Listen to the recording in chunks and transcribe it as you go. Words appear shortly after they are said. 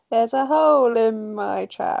There's a hole in my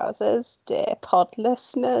trousers, dear pod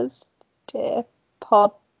listeners, dear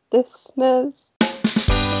pod listeners.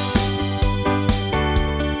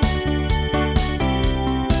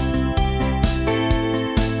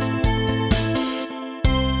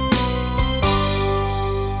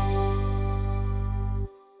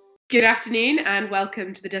 Good afternoon and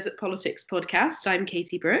welcome to the Desert Politics podcast. I'm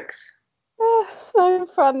Katie Brooks. I'm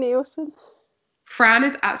Fran Nielsen. Fran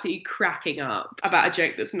is absolutely cracking up about a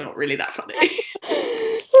joke that's not really that funny.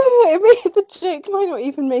 The joke might not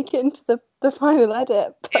even make it into the final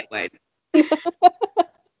edit. It won't.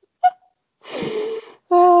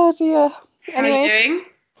 Oh dear. How are you doing?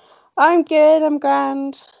 I'm good, I'm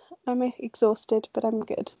grand. I'm exhausted, but I'm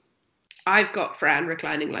good. I've got Fran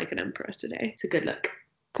reclining like an emperor today. It's a good look.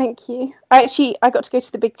 Thank you. I got to go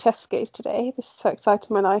to the big Tesco's today. This is how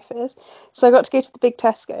exciting my life is. So I got to go to the big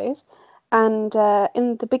Tesco's, and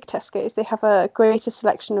in the big Tesco's they have a greater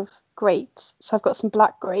selection of grapes. So I've got some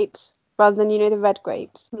black grapes rather than the red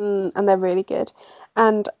grapes, and they're really good.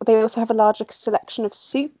 And they also have a larger selection of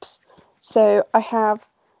soups. So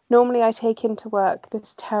normally I take into work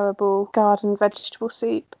this terrible garden vegetable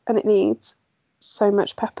soup, and it needs so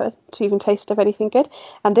much pepper to even taste of anything good.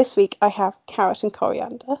 And this week I have carrot and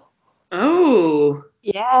coriander. Oh.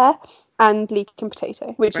 Yeah. And leek and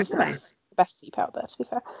potato, which is the best soup out there, to be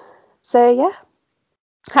fair. So yeah.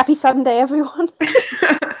 Happy Sunday, everyone.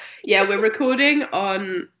 Yeah, we're recording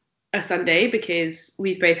on a Sunday because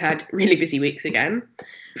we've both had really busy weeks again.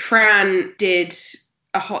 Fran did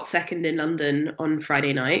a hot second in London on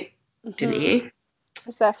Friday night, didn't you? I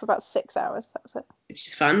was there for about 6 hours, that was it. Which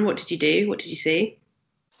is fun. What did you do? What did you see?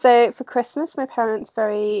 So for Christmas, my parents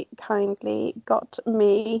very kindly got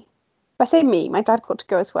me, I say me, my dad got to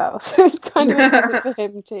go as well, so it was kind of a present for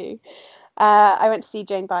him too. I went to see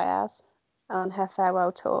Joan Baez on her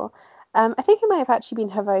farewell tour. I think it might have actually been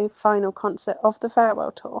her very final concert of the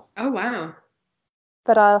farewell tour. Oh, wow.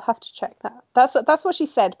 But I'll have to check that. That's what she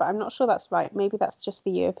said, but I'm not sure that's right. Maybe that's just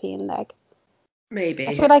the European leg. Maybe.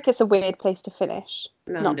 I feel like it's a weird place to finish.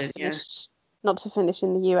 London, not to finish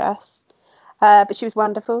in the US. But she was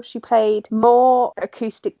wonderful. She played more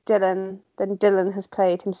acoustic Dylan than Dylan has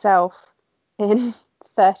played himself in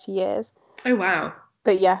 30 years. Oh, wow.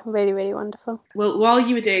 But yeah, really, really wonderful. Well, while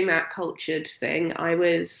you were doing that cultured thing, I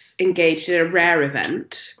was engaged in a rare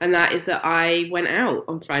event, and that is that I went out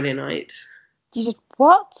on Friday night. You did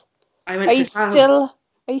what? I went. Are you still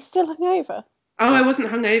hungover? Oh, I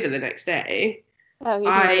wasn't hungover the next day. Oh, you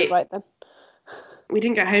didn't do it right then. We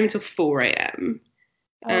didn't get home till 4 a.m.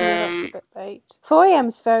 Oh, no, that's a bit late. 4 a.m.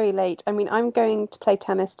 is very late. I mean, I'm going to play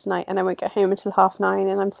tennis tonight and I won't get home until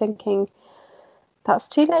 9:30, and I'm thinking, that's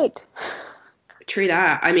too late. True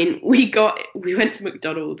that. I mean, we went to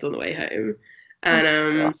McDonald's on the way home,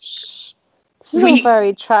 and gosh. This is all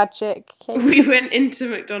very tragic. We went into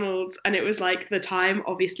McDonald's and it was like the time,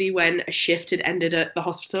 obviously, when a shift had ended at the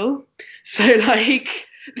hospital. So like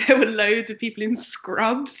there were loads of people in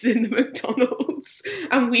scrubs in the McDonald's,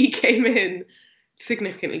 and we came in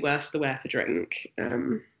significantly worse the wear for drink.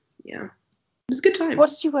 Yeah, it was a good time. What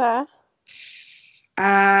did you wear?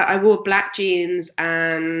 I wore black jeans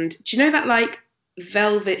and do you know that like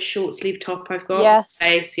velvet short sleeve top I've got?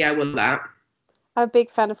 Yes. Yeah, I wore that. I'm a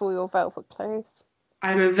big fan of all your velvet clothes.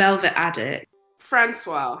 I'm a velvet addict.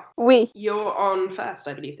 Francois. Oui. You're on first,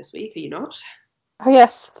 I believe, this week, are you not? Oh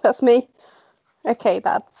yes, that's me. Okay,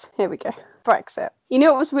 here we go. Brexit. You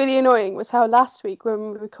know what was really annoying was how last week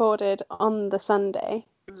when we recorded on the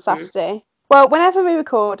Saturday, well, whenever we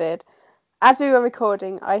recorded, as we were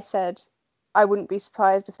recording, I said I wouldn't be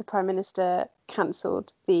surprised if the Prime Minister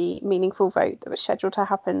cancelled the meaningful vote that was scheduled to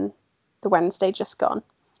happen the Wednesday just gone.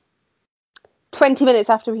 20 minutes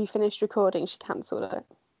after we finished recording, she cancelled it.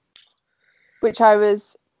 Which I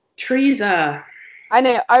was... Treason. I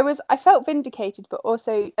know, I felt vindicated, but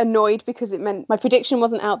also annoyed because it meant my prediction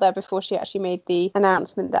wasn't out there before she actually made the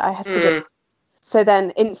announcement that I had predicted. So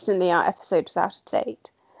then instantly our episode was out of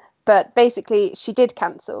date. But basically, she did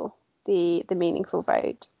cancel the meaningful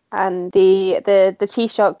vote. And the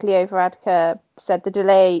Taoiseach Leo Varadkar said the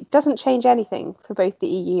delay doesn't change anything for both the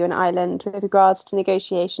EU and Ireland with regards to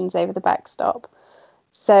negotiations over the backstop.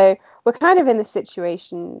 So we're kind of in this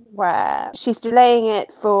situation where she's delaying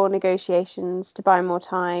it for negotiations to buy more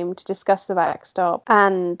time to discuss the backstop,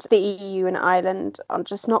 and the EU and Ireland are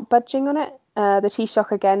just not budging on it. The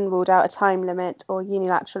Taoiseach again ruled out a time limit or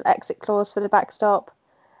unilateral exit clause for the backstop.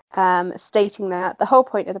 Stating that the whole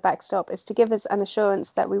point of the backstop is to give us an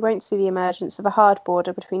assurance that we won't see the emergence of a hard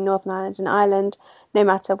border between Northern Ireland and Ireland, no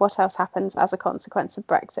matter what else happens as a consequence of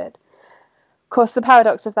Brexit. course, the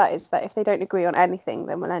paradox of that is that if they don't agree on anything,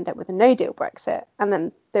 then we'll end up with a no-deal Brexit, and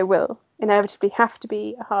then there will inevitably have to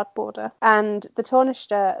be a hard border. And the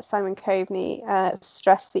Taoiseach, Simon Coveney,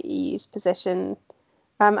 stressed the EU's position.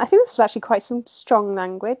 I think this was actually quite some strong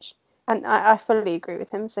language, and I fully agree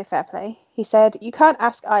with him, so fair play. He said, "You can't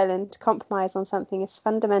ask Ireland to compromise on something as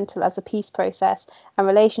fundamental as a peace process and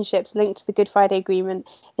relationships linked to the Good Friday Agreement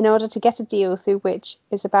in order to get a deal through which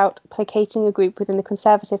is about placating a group within the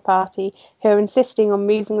Conservative Party who are insisting on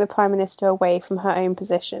moving the Prime Minister away from her own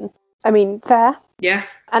position." I mean, fair. Yeah.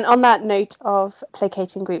 And on that note of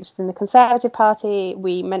placating groups within the Conservative Party,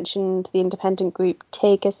 we mentioned the independent group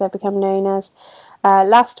TIG, as they've become known as.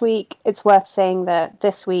 Last week, it's worth saying that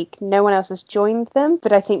this week no one else has joined them,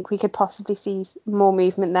 but I think we could possibly see more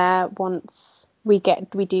movement there once we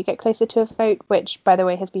do get closer to a vote, which, by the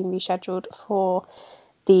way, has been rescheduled for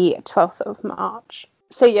the 12th of March.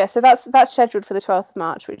 So that's scheduled for the 12th of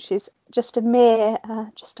March, which is just a mere,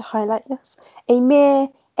 just to highlight this, a mere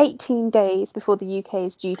 18 days before the UK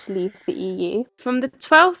is due to leave the EU. From the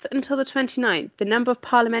 12th until the 29th, the number of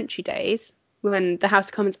parliamentary days when the House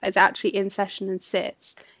of Commons is actually in session and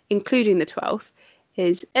sits, including the 12th,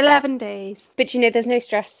 is 11 days. But there's no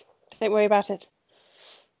stress. Don't worry about it.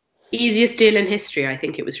 Easiest deal in history, I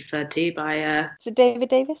think it was referred to by... Is it David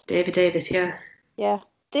Davis? David Davis, yeah. Yeah.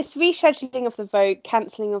 This rescheduling of the vote,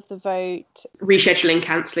 cancelling of the vote... Rescheduling,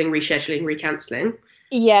 cancelling, rescheduling, recancelling.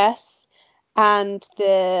 Yes. And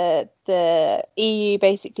the EU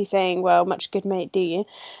basically saying, well, much good may it do you.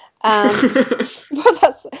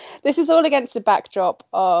 This is all against a backdrop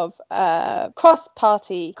of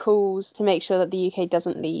cross-party calls to make sure that the UK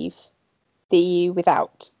doesn't leave the EU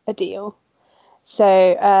without a deal.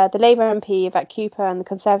 So the Labour MP Yvette Cooper and the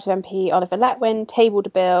Conservative MP Oliver Letwin tabled a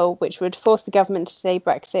bill which would force the government to delay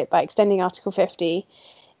Brexit by extending Article 50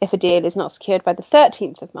 if a deal is not secured by the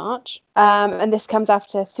 13th of March. And this comes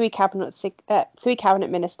after three cabinet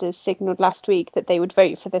ministers signalled last week that they would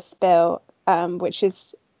vote for this bill, which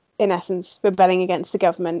is, in essence, rebelling against the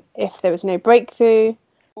government if there was no breakthrough.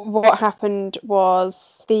 What happened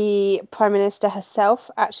was the Prime Minister herself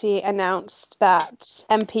actually announced that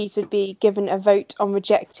MPs would be given a vote on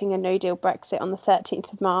rejecting a no-deal Brexit on the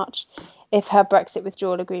 13th of March if her Brexit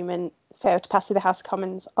withdrawal agreement failed to pass through the House of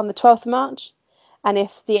Commons on the 12th of March. And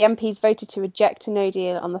if the MPs voted to reject a no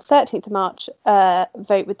deal on the 13th of March, a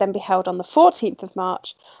vote would then be held on the 14th of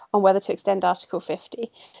March on whether to extend Article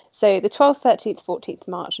 50. So the 12th, 13th, 14th of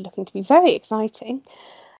March are looking to be very exciting.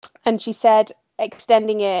 And she said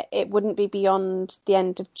extending it wouldn't be beyond the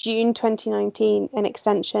end of June 2019, an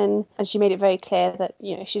extension. And she made it very clear that,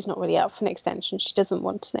 she's not really up for an extension. She doesn't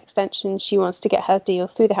want an extension. She wants to get her deal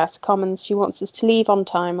through the House of Commons. She wants us to leave on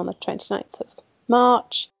time on the 29th of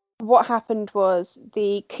March. What happened was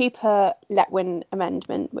the Cooper-Letwin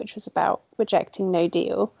amendment, which was about rejecting no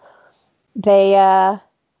deal, the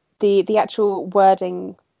actual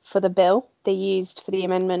wording for the bill they used for the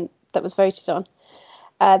amendment that was voted on,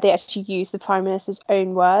 they actually used the Prime Minister's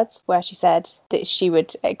own words, where she said that she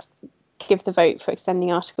would give the vote for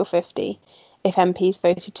extending Article 50 if MPs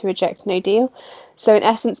voted to reject no deal. So in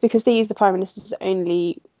essence, because they used the Prime Minister's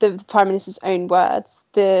own words,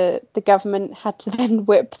 the government had to then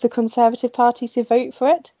whip the Conservative Party to vote for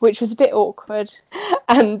it, which was a bit awkward.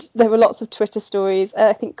 And there were lots of Twitter stories.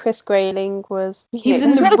 I think Chris Grayling was... He was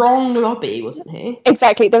in the wrong lobby, wasn't he?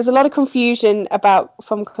 Exactly. There was a lot of confusion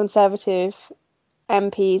from Conservative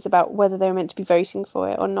MPs about whether they were meant to be voting for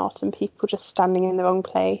it or not, and people just standing in the wrong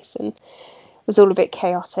place, and it was all a bit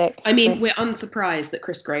chaotic. I mean, we're unsurprised that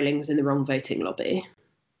Chris Grayling was in the wrong voting lobby.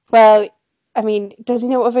 Well, I mean, does he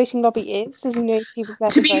know what a voting lobby is? Does he know if he was there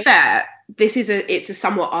to be fair, it's a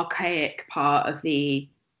somewhat archaic part of the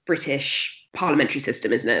British parliamentary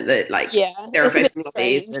system, isn't it? That there are voting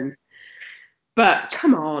lobbies, but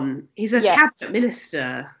come on, he's a cabinet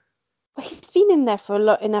minister. Well, he's been in there for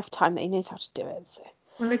enough time that he knows how to do it. So.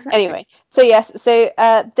 Well, exactly. Anyway, so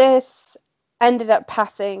this ended up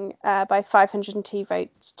passing by 502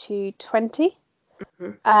 votes to 20.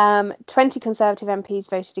 Mm-hmm. 20 Conservative MPs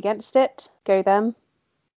voted against it. Go them.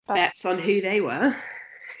 Bets on who they were.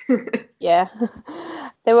 Yeah.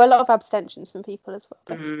 There were a lot of abstentions from people as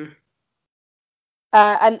well. Mm-hmm.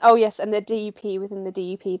 And the DUP, within the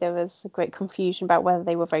DUP, there was a great confusion about whether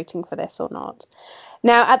they were voting for this or not.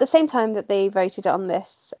 Now, at the same time that they voted on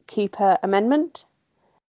this Cooper amendment,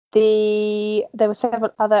 there were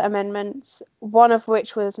several other amendments, one of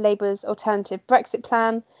which was Labour's alternative Brexit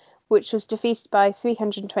plan, which was defeated by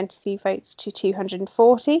 323 votes to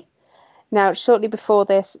 240. Now, shortly before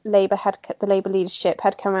this, the Labour leadership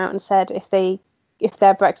had come out and said if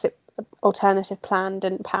their Brexit alternative plan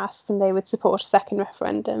didn't pass, then they would support a second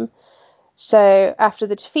referendum. So after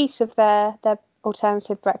the defeat of their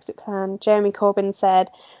alternative Brexit plan, Jeremy Corbyn said,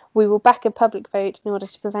 "We will back a public vote in order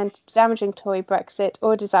to prevent a damaging Tory Brexit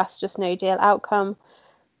or a disastrous no-deal outcome."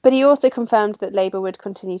 But he also confirmed that Labour would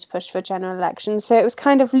continue to push for a general election. So it was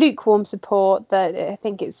kind of lukewarm support that I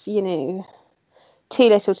think it's, too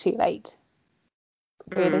little too late,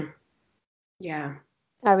 really. Yeah.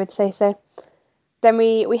 I would say so. Then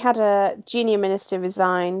we had a junior minister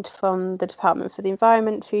resigned from the Department for the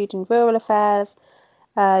Environment, Food and Rural Affairs,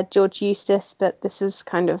 George Eustace, but this was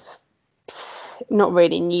kind of not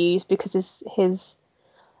really news because his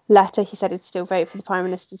letter, he said he'd still vote for the Prime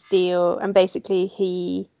Minister's deal, and basically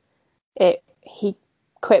he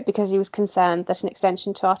quit because he was concerned that an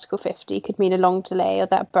extension to Article 50 could mean a long delay or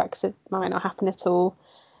that Brexit might not happen at all,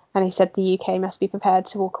 and he said the UK must be prepared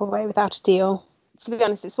to walk away without a deal. To be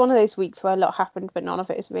honest, it's one of those weeks where a lot happened, but none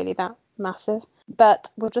of it is really that massive.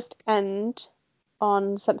 But we'll just end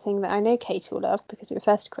on something that I know Katie will love because it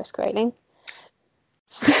refers to Chris Grayling.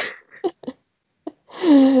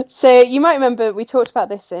 So you might remember we talked about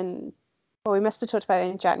this we must have talked about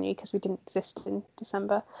it in January because we didn't exist in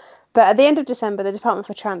December. But at the end of December, the Department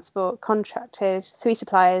for Transport contracted 3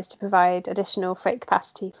 suppliers to provide additional freight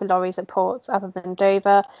capacity for lorries at ports other than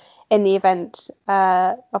Dover in the event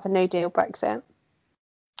of a no-deal Brexit.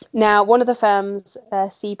 Now, one of the firms,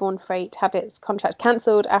 Seabourn Freight, had its contract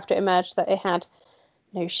cancelled after it emerged that it had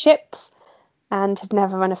no ships and had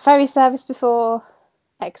never run a ferry service before.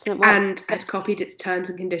 Excellent work. And had copied its terms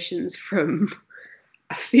and conditions from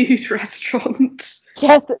a food restaurant.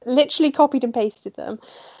 Yes, literally copied and pasted them.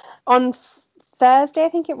 On Thursday, I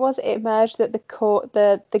think it emerged that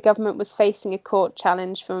the government was facing a court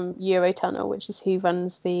challenge from Eurotunnel, which is who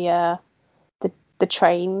runs the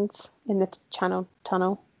trains in the Channel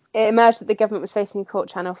Tunnel. It emerged that the government was facing a court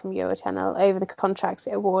channel from Eurotunnel over the contracts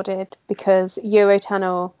it awarded because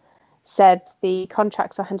Eurotunnel said the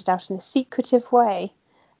contracts are handed out in a secretive way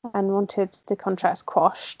and wanted the contracts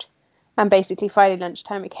quashed. And basically Friday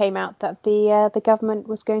lunchtime it came out that the government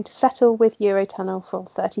was going to settle with Eurotunnel for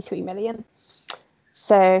 33 million.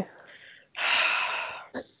 So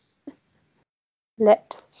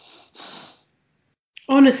lit.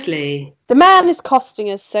 Honestly. The man is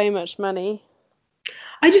costing us so much money.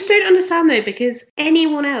 I just don't understand though, because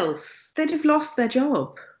anyone else, they'd have lost their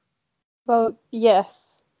job. Well,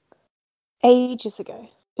 yes. Ages ago.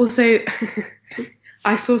 Also,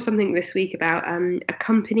 I saw something this week about a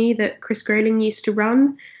company that Chris Grayling used to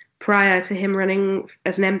run prior to him running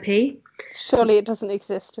as an MP. Surely it doesn't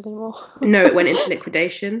exist anymore. No, it went into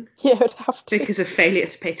liquidation. Yeah, it would have to. Because of failure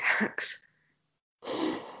to pay tax.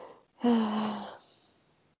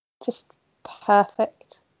 Just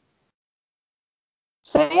perfect.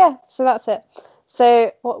 So yeah, so that's it.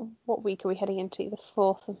 So what week are we heading into? The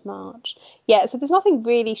 4th of March. Yeah, so there's nothing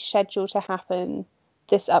really scheduled to happen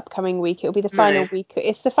this upcoming week. It'll be the final week.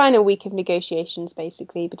 It's the final week of negotiations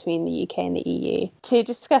basically between the UK and the EU to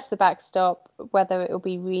discuss the backstop, whether it will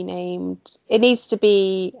be renamed. It needs to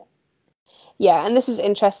be, and this is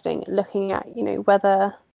interesting, looking at,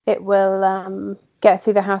 whether it will get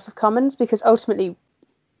through the House of Commons, because ultimately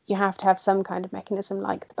you have to have some kind of mechanism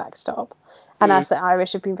like the backstop. And as the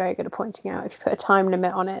Irish have been very good at pointing out, if you put a time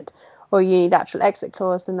limit on it or a unilateral exit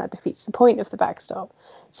clause, then that defeats the point of the backstop.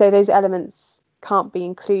 So those elements can't be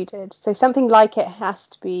included. So something like it has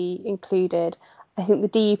to be included. I think the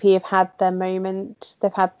DUP have had their moment.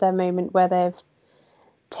 They've had their moment where they've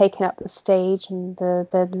taken up the stage and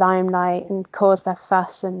the limelight and caused their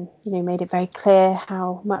fuss and, made it very clear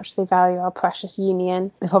how much they value our precious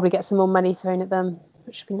union. They'll probably get some more money thrown at them,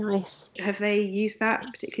 which would be nice. Have they used that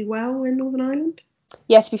particularly well in Northern Ireland?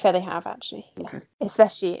 Yeah, to be fair, they have actually. Yes, okay.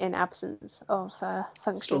 Especially in absence of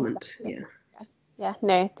functioning. Yeah,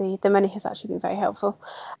 no, the money has actually been very helpful.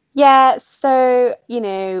 Yeah, so,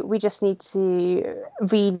 we just need to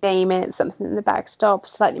rename it something in the backstop,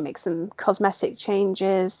 slightly make some cosmetic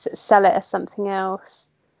changes, sell it as something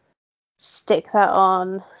else, stick that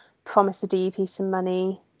on, promise the DUP some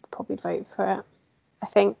money, probably vote for it, I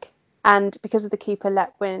think. And because of the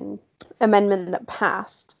Cooper-Letwin amendment that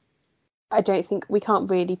passed, I don't think we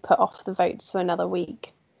can't really put off the votes for another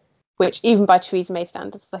week, which even by Theresa May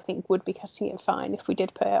standards, I think would be cutting it fine if we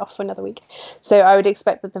did put it off for another week. So I would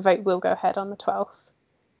expect that the vote will go ahead on the 12th.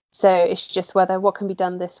 So it's just what can be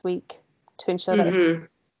done this week to ensure that.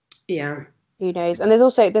 Yeah. Who knows? And there's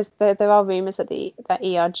also there are rumours that that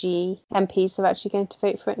ERG MPs are actually going to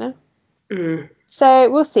vote for it now. So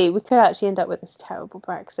we'll see. We could actually end up with this terrible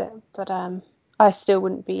Brexit, but I still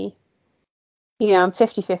wouldn't be. I'm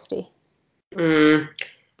 50-50.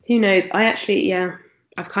 Who knows? I actually,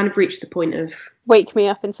 I've kind of reached the point of... Wake me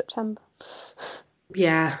up in September.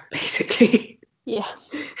 Yeah, basically. Yeah.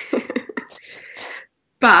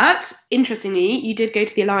 But interestingly, you did go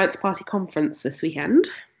to the Alliance Party conference this weekend.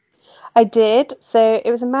 I did. So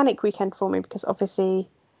it was a manic weekend for me because obviously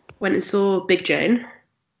Went and saw Big Joan.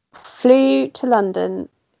 flew to London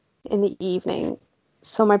in the evening,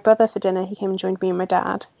 saw my brother for dinner. He came and joined me and my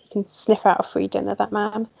dad. He can sniff out a free dinner, that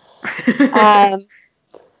man.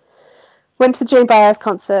 Went to the Joan Baez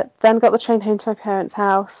concert, then got the train home to my parents'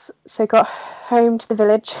 house. So got home to the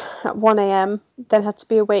village at 1 a.m, then had to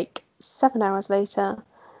be awake 7 hours later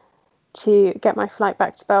to get my flight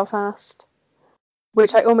back to Belfast,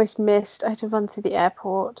 which I almost missed. I had to run through the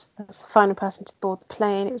airport. I was the final person to board the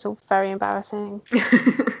plane. It was all very embarrassing.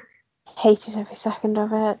 Hated every second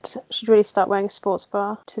of it. Should really start wearing a sports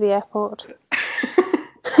bra to the airport.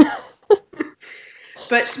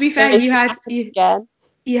 But to be fair,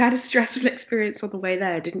 you had a stressful experience on the way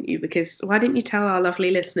there, didn't you? Because why didn't you tell our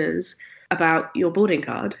lovely listeners about your boarding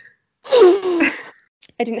card? I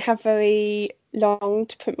didn't have very long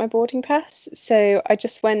to print my boarding pass, so I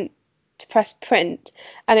just went to press print,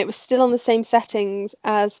 and it was still on the same settings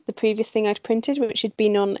as the previous thing I'd printed, which had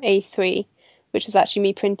been on A3, which was actually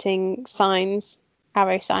me printing signs,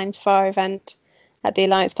 arrow signs for our event at the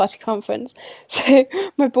Alliance Party conference. So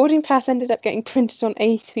my boarding pass ended up getting printed on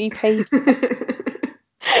A3 paper.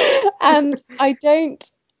 And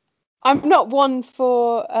I'm not one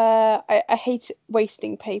for, I hate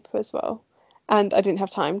wasting paper as well. And I didn't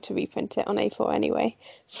have time to reprint it on A4 anyway.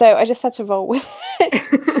 So I just had to roll with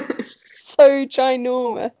it. So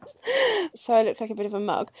ginormous. So I looked like a bit of a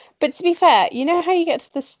mug. But to be fair, you know how you get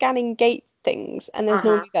to the scanning gate things and there's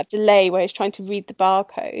normally that delay where it's trying to read the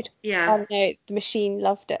barcode? Yeah. I know, the machine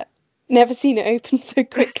loved it. Never seen it open so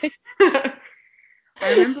quickly. I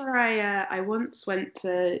remember I once went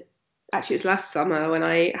to, actually it was last summer when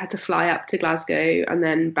I had to fly up to Glasgow and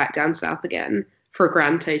then back down south again for a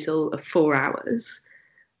grand total of 4 hours.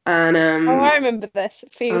 And I remember this.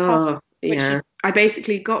 Yeah. I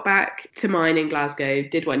basically got back to mine in Glasgow,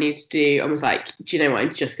 did what I needed to do, and was like, do you know what,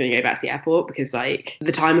 I'm just going to go back to the airport because like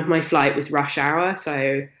the time of my flight was rush hour, so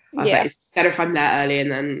I was like, it's better if I'm there early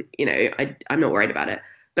and then, you know, I'm not worried about it.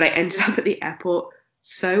 But I ended up at the airport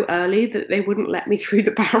so early that they wouldn't let me through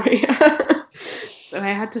the barrier. So I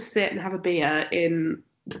had to sit and have a beer in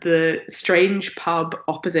the strange pub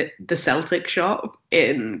opposite the Celtic shop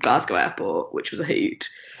in Glasgow Airport, which was a hoot.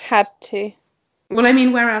 Had to. Well, I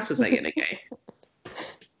mean, where else was I going to go?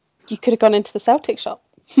 You could have gone into the Celtic shop.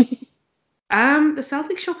 The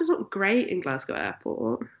Celtic shop is not great in Glasgow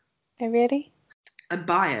Airport. Oh, really? I'm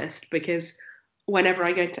biased because whenever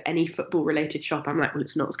I go to any football-related shop, I'm like, well,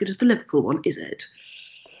 it's not as good as the Liverpool one, is it?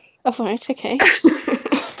 Oh, right, okay.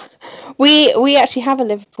 We actually have a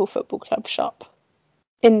Liverpool Football Club shop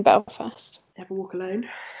in Belfast. Never walk alone.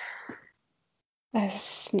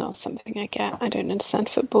 That's not something I get. I don't understand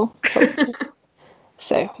football.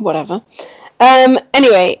 So, whatever.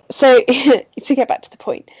 Anyway, so to get back to the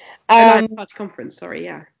point. Alliance Party conference, sorry,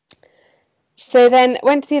 yeah. So then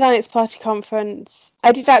went to the Alliance Party conference.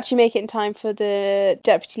 I did actually make it in time for the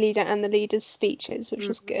deputy leader and the leader's speeches, which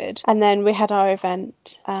was good. And then we had our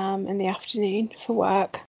event in the afternoon for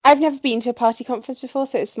work. I've never been to a party conference before,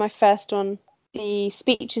 so it's my first one. The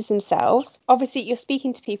speeches themselves, obviously you're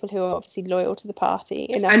speaking to people who are obviously loyal to the party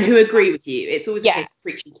and who agree with you. It's always a case of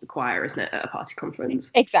preaching to the choir, isn't it, at a party conference?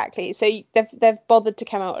 Exactly. So they've bothered to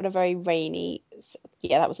come out at a very rainy,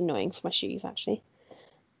 that was annoying for my shoes actually.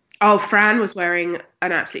 Oh, Fran was wearing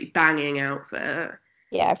an absolutely banging outfit.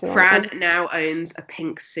 Yeah, Fran now owns a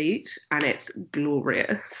pink suit and it's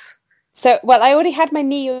glorious. So, well, I already had my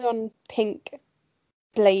neon pink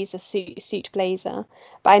blazer suit blazer,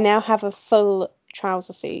 but I now have a full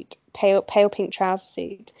trouser suit, pale pink trouser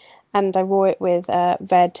suit, and I wore it with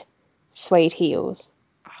red suede heels,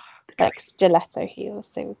 like stiletto heels.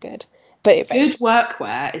 They were good. But good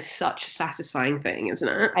workwear is such a satisfying thing, isn't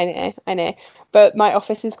it? I know. But my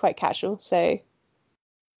office is quite casual, so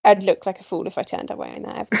I'd look like a fool if I turned up wearing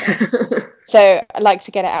that every day. So I like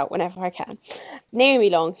to get it out whenever I can. Naomi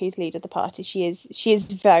Long, who's leader of the party, she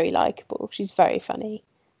is very likable. She's very funny.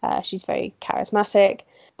 She's very charismatic.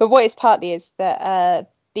 But what is partly is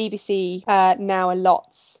that BBC now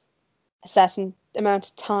allots a certain amount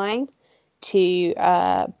of time to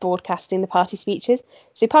broadcasting the party speeches.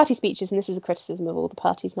 So party speeches, and this is a criticism of all the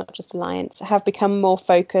parties, not just Alliance, have become more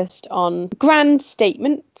focused on grand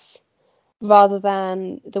statements rather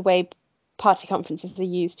than the way party conferences are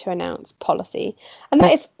used to announce policy. And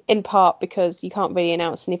that is in part because you can't really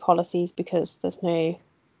announce any policies because there's no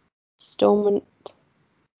stormont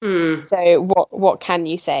So what can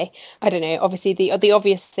you say? I don't know. Obviously, the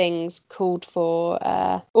obvious things called for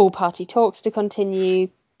all party talks to continue,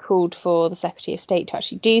 called for the Secretary of State to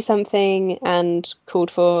actually do something, and called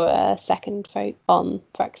for a second vote on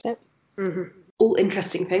Brexit. All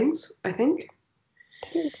interesting things, I think.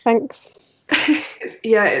 Thanks.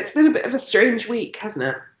 It's been a bit of a strange week, hasn't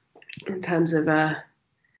it, in terms of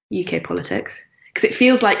UK politics? Because it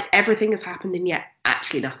feels like everything has happened and yet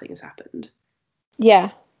actually nothing has happened. Yeah.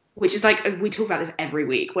 Which is like, we talk about this every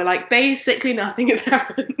week. We're like, basically nothing has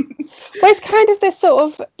happened. Well, it's kind of this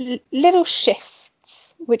sort of little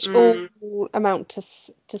shifts, which all amount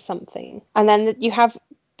to something. And then you have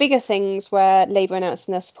bigger things where Labour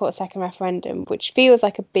announcing their support a second referendum, which feels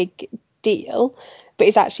like a big deal, but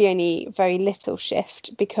is actually only very little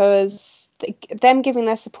shift, because them giving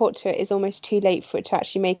their support to it is almost too late for it to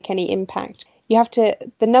actually make any impact. You have to,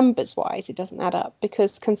 the numbers wise, it doesn't add up,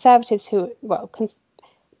 because Conservatives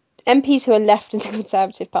MPs who are left in the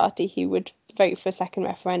Conservative Party who would vote for a second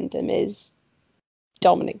referendum is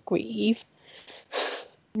Dominic Grieve.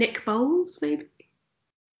 Nick Bowles, maybe?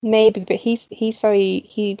 Maybe, but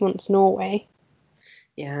he wants Norway.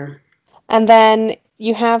 Yeah. And then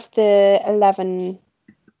you have the 11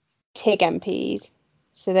 TIG MPs,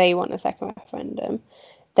 so they want a second referendum.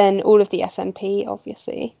 Then all of the SNP,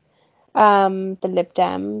 obviously. The Lib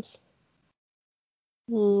Dems.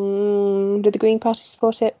 Did the Green Party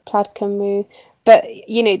support it? Plaid Cymru. But,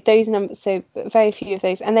 those numbers, so very few of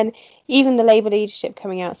those. And then even the Labour leadership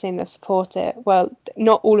coming out saying they'll support it. Well,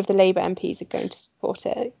 not all of the Labour MPs are going to support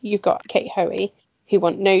it. You've got Kate Hoey, who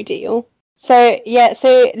want no deal. So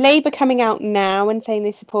Labour coming out now and saying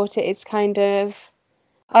they support it is kind of,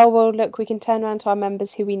 oh, well, look, we can turn around to our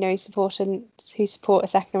members who we know who support a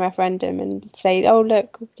second referendum and say, oh,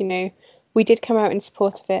 look, we did come out in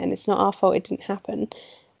support of it and it's not our fault it didn't happen.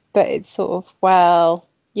 But it's sort of, well,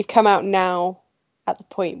 you've come out now at the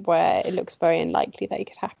point where it looks very unlikely that it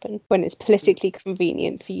could happen, when it's politically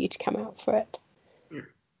convenient for you to come out for it. Yeah.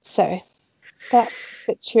 So that's the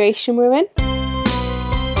situation we're in.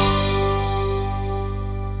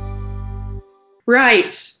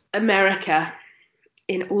 Right, America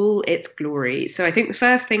in all its glory. So I think the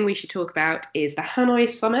first thing we should talk about is the Hanoi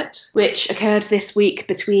summit, which occurred this week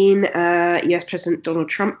between US President Donald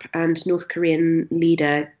Trump and North Korean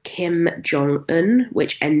leader Kim Jong-un,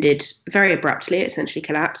 which ended very abruptly. It essentially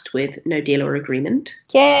collapsed with no deal or agreement.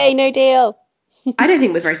 Yay, no deal. I don't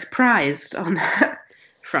think we're very surprised on that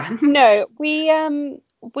front. No,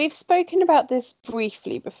 we've spoken about this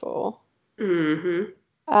briefly before. Mm-hmm.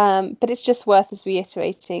 But it's just worth us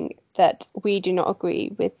reiterating that we do not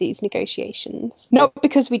agree with these negotiations. Not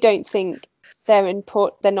because we don't think they're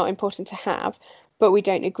not important to have, but we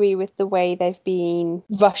don't agree with the way they've been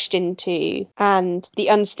rushed into, and the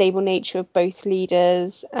unstable nature of both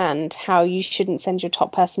leaders, and how you shouldn't send your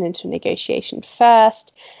top person into a negotiation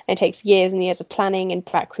first. And it takes years and years of planning and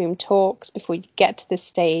backroom talks before you get to this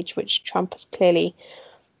stage, which Trump has clearly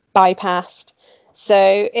bypassed.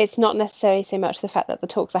 So it's not necessarily so much the fact that the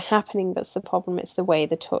talks are happening that's the problem, it's the way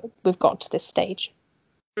we've got to this stage.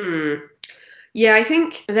 Yeah, I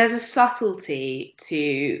think there's a subtlety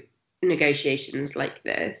to negotiations like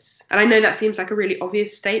this. And I know that seems like a really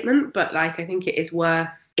obvious statement, but I think it is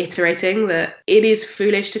worth iterating that it is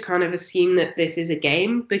foolish to kind of assume that this is a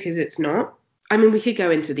game, because it's not. I mean, we could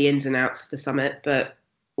go into the ins and outs of the summit, but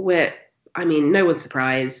no one's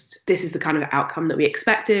surprised. This is the kind of outcome that we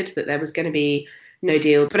expected, that there was going to be no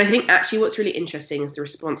deal. But I think actually what's really interesting is the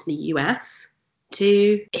response in the US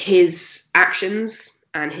to his actions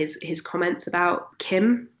and his comments about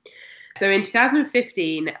Kim. So in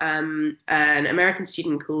 2015, an American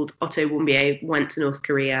student called Otto Warmbier went to North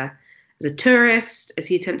Korea as a tourist. As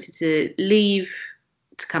he attempted to leave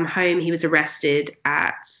to come home, he was arrested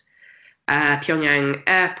at Pyongyang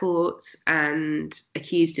airport and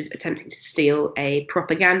accused of attempting to steal a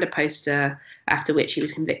propaganda poster, after which he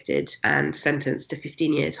was convicted and sentenced to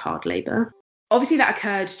 15 years hard labour. Obviously, that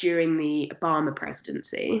occurred during the Obama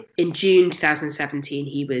presidency. In June 2017,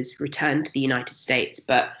 he was returned to the United States,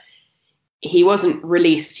 but he wasn't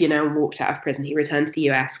released, and walked out of prison. He returned to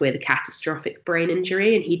the US with a catastrophic brain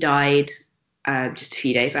injury, and he died just a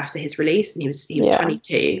few days after his release, and he was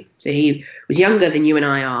 22. So he was younger than you and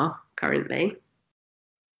I are currently.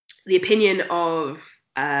 The opinion of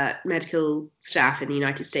medical staff in the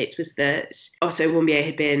United States was that Otto Warmbier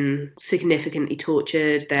had been significantly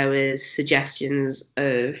tortured. There was suggestions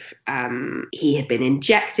of he had been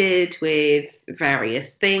injected with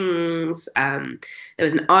various things. There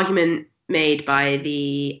was an argument made by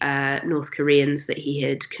the North Koreans that he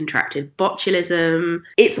had contracted botulism.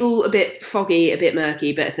 It's all a bit foggy, a bit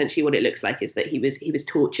murky, but essentially what it looks like is that he was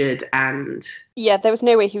tortured and... Yeah, there was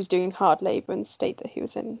no way he was doing hard labour in the state that he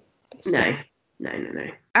was in. Basically. No.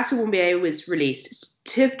 After Warmbier was released,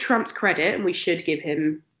 to Trump's credit, and we should give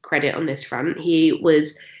him credit on this front, he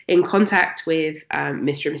was in contact with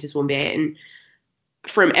Mr. and Mrs. Warmbier, and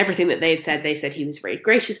from everything that they've said, they said he was very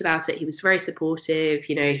gracious about it. He was very supportive.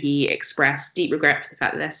 You know, he expressed deep regret for the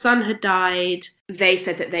fact that their son had died. They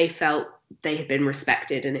said that they felt they had been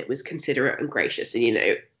respected and it was considerate and gracious. And, you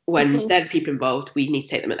know, when they're the people involved, we need to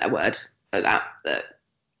take them at their word at that.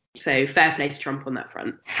 So fair play to Trump on that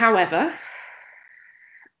front. However,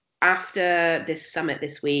 after this summit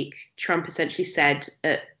this week, Trump essentially said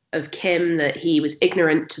of Kim that he was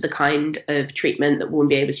ignorant to the kind of treatment that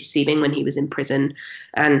Warmbier was receiving when he was in prison.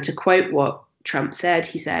 And to quote what Trump said,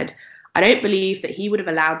 he said, "I don't believe that he would have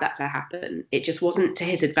allowed that to happen. It just wasn't to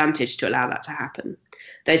his advantage to allow that to happen.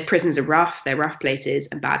 Those prisons are rough, they're rough places,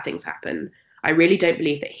 and bad things happen. I really don't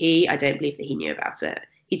believe that he knew about it.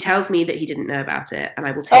 He tells me that he didn't know about it, and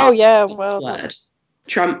I will take his word."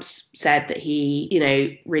 Trump's said that he, you know,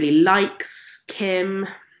 really likes Kim.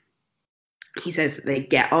 He says that they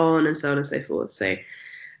get on and so on and so forth. So Mr.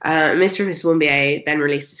 and Mrs. Warmbier then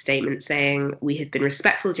released a statement saying, "We have been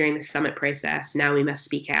respectful during the summit process. Now we must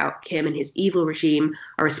speak out. Kim and his evil regime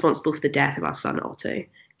are responsible for the death of our son Otto.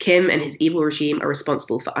 Kim and his evil regime are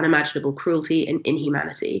responsible for unimaginable cruelty and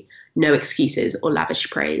inhumanity. No excuses or lavish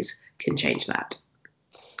praise can change that."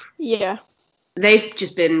 Yeah. They've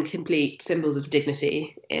just been complete symbols of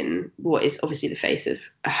dignity in what is obviously the face of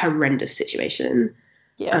a horrendous situation.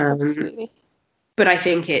 Yeah, absolutely. But I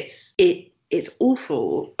think it's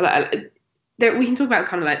awful. We can talk about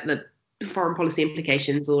kind of like the foreign policy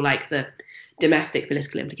implications or like the domestic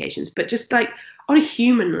political implications, but just like on a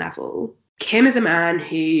human level, Kim is a man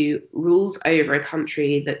who rules over a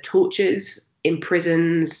country that tortures,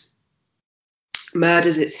 imprisons,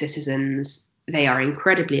 murders its citizens. They are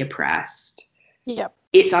incredibly oppressed. Yep.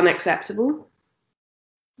 It's unacceptable.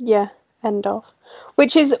 Yeah. End of.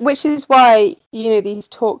 Which is why, you know, these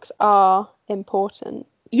talks are important.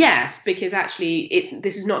 Yes, because actually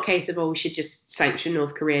this is not a case of, we should just sanction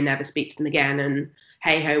North Korea, never speak to them again, and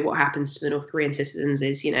hey ho, what happens to the North Korean citizens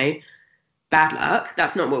is, you know, bad luck.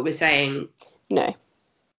 That's not what we're saying. No.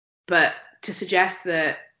 But to suggest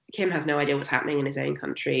that Kim has no idea what's happening in his own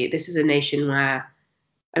country, this is a nation where,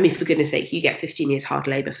 I mean, for goodness sake, you get 15 years hard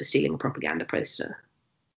labour for stealing a propaganda poster.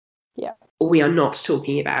 Yeah. We are not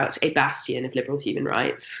talking about a bastion of liberal human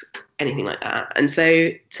rights, anything like that. And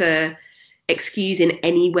so to excuse in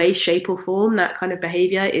any way, shape or form that kind of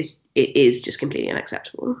behaviour is just completely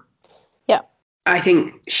unacceptable. Yeah. I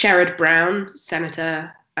think Sherrod Brown,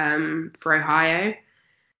 Senator for Ohio,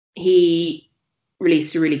 he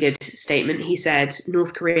released a really good statement. He said,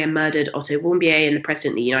 "North Korea murdered Otto Warmbier and the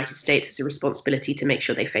President of the United States has a responsibility to make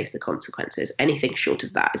sure they face the consequences. Anything short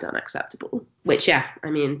of that is unacceptable." Which, yeah,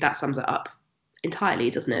 I mean, that sums it up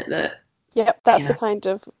entirely, doesn't it? That's the kind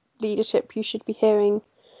of leadership you should be hearing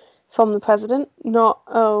from the president, not,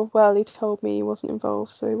 "Oh, well, he told me he wasn't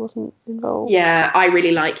involved, so he wasn't involved." Yeah, I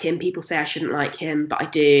really like him. People say I shouldn't like him, but I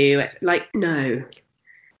do. It's like, no.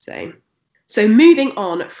 So moving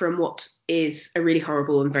on from what is a really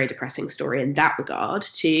horrible and very depressing story in that regard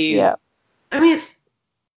to, I mean,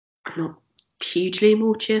 I'm not hugely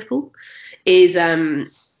more cheerful, is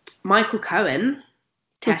Michael Cohen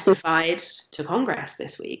testified to Congress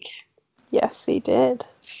this week. Yes, he did.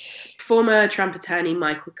 Former Trump attorney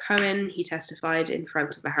Michael Cohen, he testified in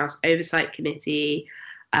front of the House Oversight Committee.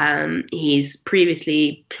 He's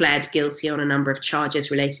previously pled guilty on a number of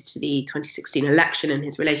charges related to the 2016 election and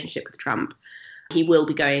his relationship with Trump. He will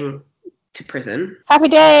be going to prison. Happy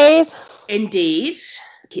days! Indeed.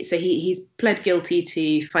 He's pled guilty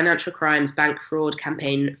to financial crimes, bank fraud,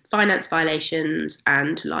 campaign finance violations,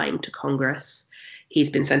 and lying to Congress. He's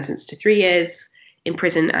been sentenced to 3 years in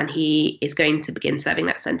prison, and he is going to begin serving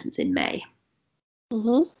that sentence in May.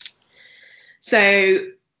 Mm-hmm. So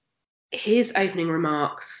his opening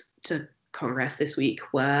remarks to Congress this week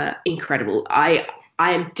were incredible. I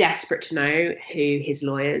am desperate to know who his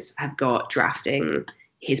lawyers have got drafting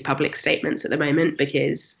his public statements at the moment,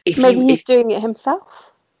 because if he's doing it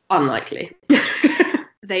himself. Unlikely.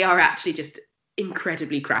 They are actually just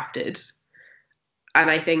incredibly crafted.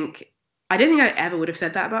 And I don't think I ever would have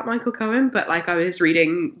said that about Michael Cohen, but like I was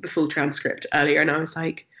reading the full transcript earlier and I was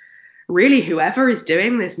like, really, whoever is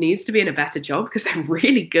doing this needs to be in a better job because they're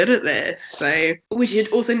really good at this. So we should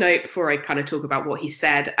also note, before I kind of talk about what he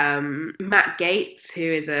said, Matt Gaetz, who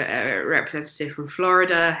is a representative from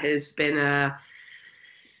Florida, has been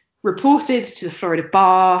reported to the Florida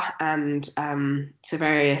bar and to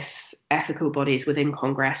various ethical bodies within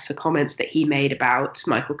Congress for comments that he made about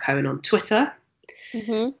Michael Cohen on Twitter.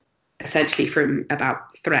 Mm-hmm. Essentially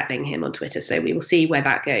about threatening him on Twitter. So we will see where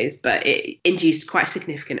that goes, but it induced quite a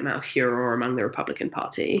significant amount of furor among the Republican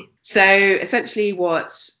Party. So essentially what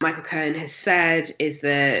Michael Cohen has said is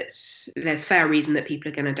that there's fair reason that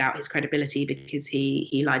people are going to doubt his credibility because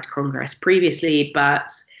he lied to Congress previously,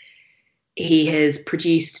 but he has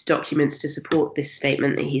produced documents to support this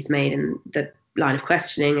statement that he's made in the line of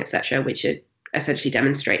questioning, etc., which essentially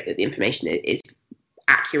demonstrate that the information is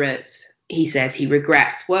accurate. He says he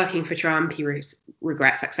regrets working for Trump. He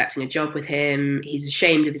regrets accepting a job with him. He's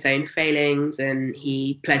ashamed of his own failings, and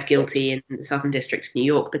he pled guilty in the Southern District of New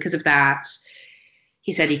York because of that.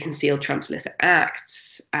 He said he concealed Trump's illicit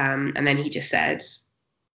acts. And then he just said,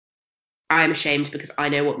 I am ashamed because I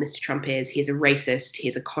know what Mr. Trump is. He is a racist. He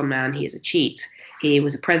is a con man. He is a cheat. He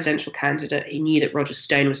was a presidential candidate who knew that Roger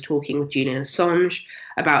Stone was talking with Julian Assange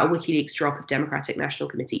about a WikiLeaks drop of Democratic National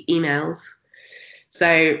Committee emails.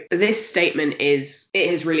 So this statement has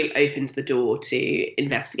really opened the door to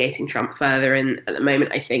investigating Trump further. And at the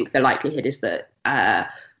moment, I think the likelihood is that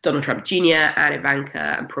Donald Trump Jr. and Ivanka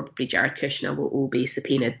and probably Jared Kushner will all be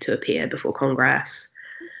subpoenaed to appear before Congress.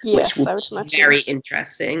 Yes, which will be very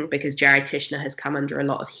interesting because Jared Kushner has come under a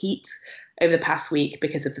lot of heat over the past week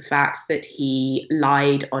because of the fact that he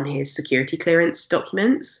lied on his security clearance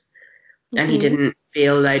documents. And he didn't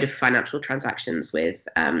reveal a load of financial transactions with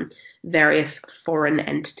various foreign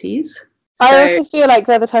entities. I also feel like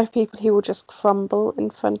they're the type of people who will just crumble in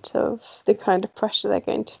front of the kind of pressure they're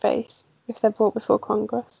going to face if they're brought before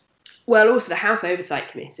Congress. Well, also the House Oversight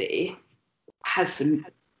Committee has some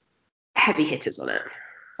heavy hitters on it.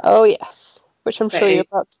 Oh, yes, which I'm sure you're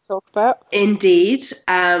about to talk about. Indeed.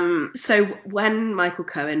 So when Michael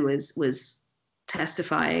Cohen was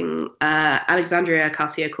testifying, Alexandria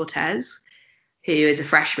Ocasio-Cortez, who is a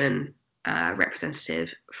freshman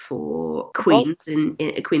representative for Queens in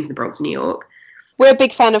the Bronx, New York. We're a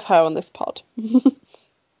big fan of her on this pod.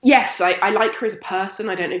 Yes, I like her as a person.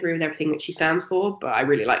 I don't agree with everything that she stands for, but I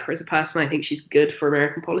really like her as a person. I think she's good for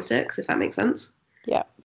American politics, if that makes sense. Yeah.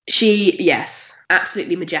 Yes,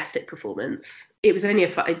 absolutely majestic performance. It was only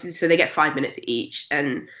so they get 5 minutes each,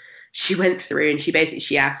 and she went through and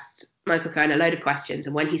she asked Michael Cohen a load of questions,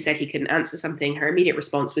 and when he said he couldn't answer something, her immediate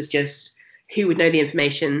response was just, who would know the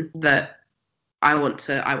information that I want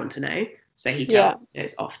to know? So he tells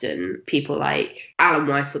it's often people like Alan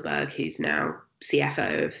Weisselberg, who's now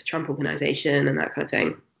CFO of the Trump Organization and that kind of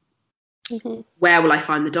thing. Mm-hmm. Where will I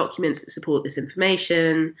find the documents that support this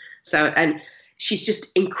information? So, and she's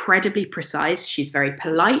just incredibly precise. She's very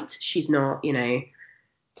polite. She's not,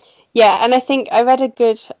 Yeah, and I think I read a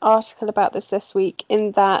good article about this week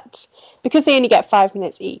in that because they only get 5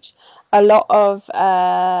 minutes each, a lot of,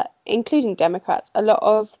 including Democrats, a lot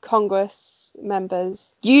of Congress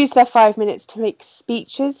members use their 5 minutes to make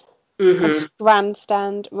speeches and to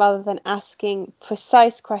grandstand rather than asking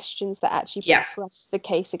precise questions that actually press the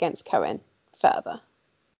case against Cohen further.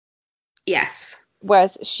 Yes.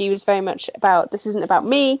 Whereas she was very much about, this isn't about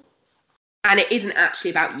me. And it isn't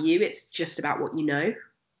actually about you, it's just about what you know.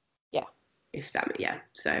 Yeah.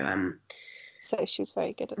 So she was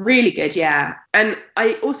very good at that. Really good, yeah. And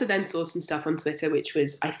I also then saw some stuff on Twitter which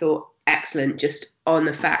was, I thought, excellent, just on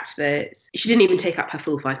the fact that she didn't even take up her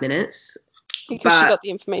full 5 minutes. Because she got the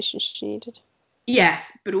information she needed.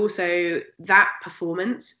 Yes, but also that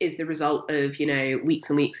performance is the result of, weeks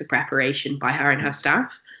and weeks of preparation by her and her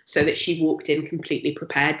staff, so that she walked in completely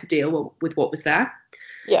prepared to deal with what was there.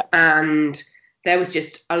 Yeah. And there was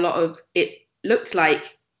just a lot of, it looked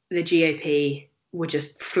like the GOP were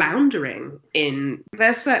just floundering in,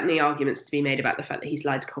 there's certainly arguments to be made about the fact that he's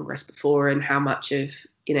lied to Congress before and how much of,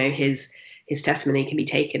 his testimony can be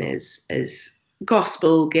taken as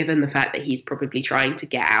gospel, given the fact that he's probably trying to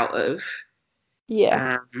get out of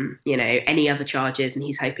any other charges, and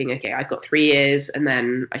he's hoping, okay, I've got 3 years and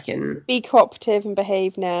then I can be cooperative and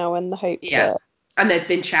behave now, and the hope that... And there's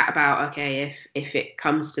been chat about, okay, if it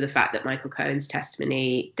comes to the fact that Michael Cohen's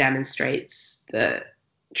testimony demonstrates that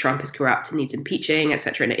Trump is corrupt and needs impeaching,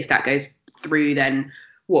 etc., and if that goes through, then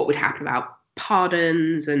what would happen about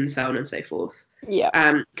pardons and so on and so forth.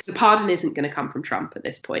 Yeah. Because a pardon isn't going to come from Trump at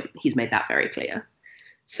this point. He's made that very clear.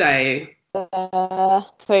 So throw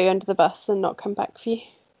you under the bus and not come back for you.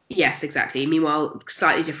 Yes, exactly. Meanwhile,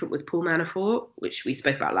 slightly different with Paul Manafort, which we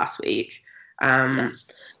spoke about last week. Yes.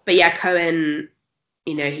 But yeah, Cohen,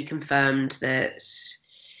 he confirmed that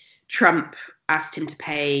Trump asked him to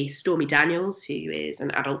pay Stormy Daniels, who is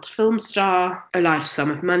an adult film star, a large sum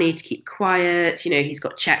of money to keep quiet. You know, he's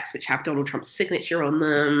got checks which have Donald Trump's signature on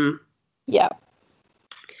them. Yeah.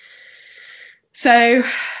 So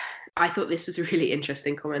I thought this was a really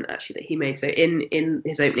interesting comment, actually, that he made. So in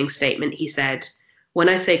his opening statement, he said, "When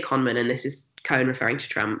I say conman," and this is Cohen referring to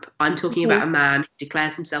Trump, "I'm talking about a man who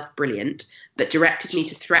declares himself brilliant, but directed me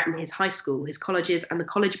to threaten his high school, his colleges, and the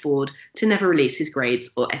college board to never release his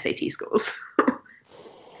grades or SAT scores."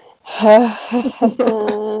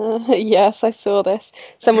 Yes, I saw this.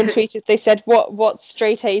 Someone tweeted, they said, what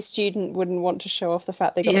straight A student wouldn't want to show off the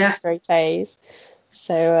fact they got the straight A's?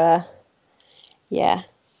 So, yeah.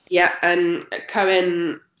 Yeah, and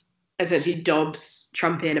Cohen essentially dobs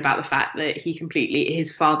Trump in about the fact that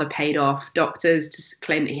his father paid off doctors to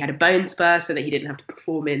claim that he had a bone spur so that he didn't have to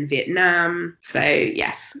perform in Vietnam. So,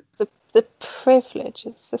 yes. The privilege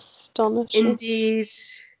is astonishing. Indeed.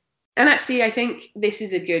 And actually, I think this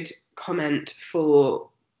is a good comment for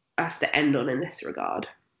us to end on in this regard.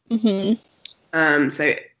 Mm-hmm.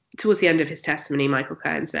 So, towards the end of his testimony, Michael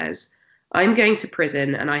Cohen says, "I'm going to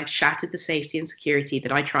prison and I have shattered the safety and security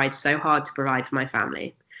that I tried so hard to provide for my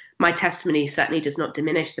family. My testimony certainly does not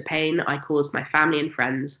diminish the pain I caused my family and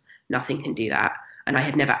friends. Nothing can do that. And I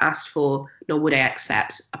have never asked for, nor would I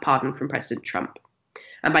accept, a pardon from President Trump.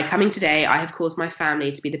 And by coming today, I have caused my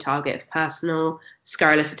family to be the target of personal,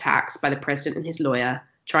 scurrilous attacks by the president and his lawyer,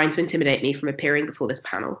 trying to intimidate me from appearing before this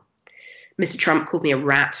panel. Mr. Trump called me a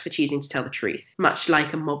rat for choosing to tell the truth, much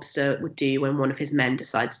like a mobster would do when one of his men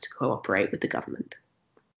decides to cooperate with the government."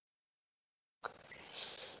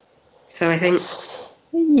 So I think,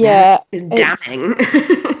 it's damning.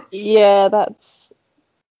 Yeah, that's,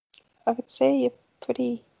 I would say,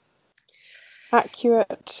 pretty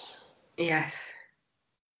accurate. Yes.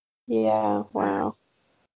 Yeah, wow.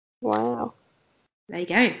 There you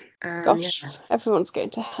go. Gosh, everyone's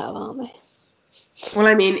going to hell, aren't they? Well,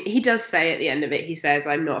 I mean, he does say at the end of it, he says,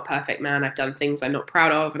 "I'm not a perfect man. I've done things I'm not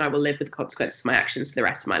proud of, and I will live with the consequences of my actions for the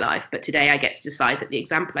rest of my life. But today I get to decide that the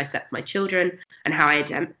example I set for my children and how I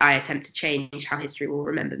attempt to change how history will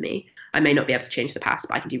remember me. I may not be able to change the past,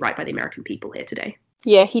 but I can do right by the American people here today."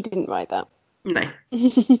 Yeah, he didn't write that. No.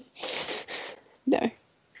 No.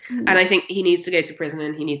 And I think he needs to go to prison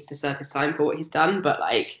and he needs to serve his time for what he's done. But,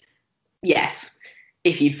 like, yes,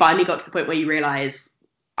 if you finally got to the point where you realise,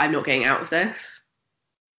 I'm not getting out of this,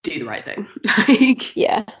 do the right thing. Like,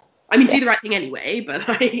 yeah. I mean, do the right thing anyway, but,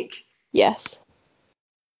 like... Yes.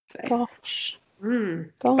 So. Gosh.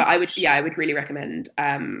 But I would really recommend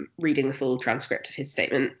reading the full transcript of his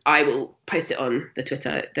statement. I will post it on the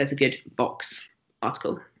Twitter. There's a good Vox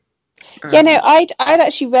article. Yeah, no, I'd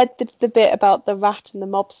actually read the bit about the rat and the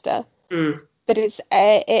mobster, but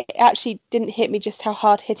it actually didn't hit me just how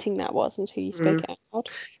hard hitting that was until you spoke it out loud.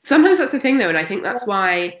 Sometimes that's the thing, though, and I think that's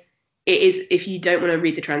why it is, if you don't want to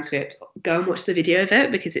read the transcript, go and watch the video of it,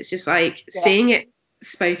 because it's just like seeing it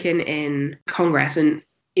spoken in Congress, and,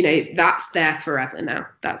 you know, that's there forever now.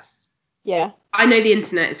 I know the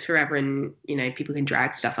internet is forever, and, you know, people can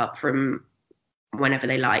drag stuff up from whenever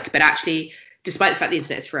they like, but actually, despite the fact the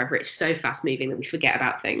internet is forever, it's so fast moving that we forget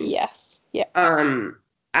about things. Yes. Yeah.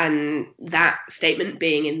 And that statement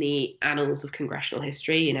being in the annals of congressional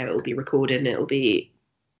history, you know, it'll be recorded and it'll be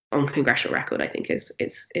on congressional record, I think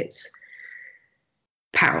it's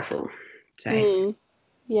powerful. So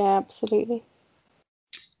yeah, absolutely.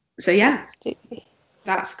 So yeah, absolutely.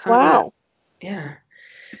 That's kind of yeah.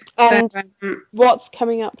 And so, what's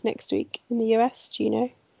coming up next week in the US? Do you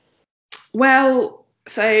know? Well,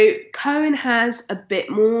 so Cohen has a bit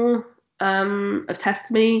more of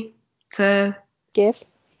testimony to give.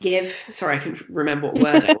 Sorry, I couldn't remember what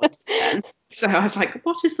word I wanted then. So I was like,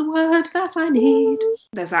 what is the word that I need?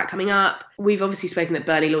 There's that coming up. We've obviously spoken that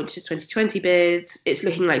Bernie launched his 2020 bids. It's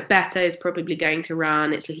looking like Beto is probably going to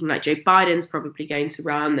run. It's looking like Joe Biden's probably going to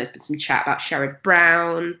run. There's been some chat about Sherrod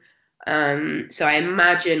Brown. So I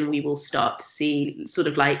imagine we will start to see sort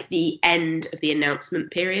of like the end of the announcement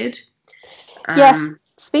period. Yes.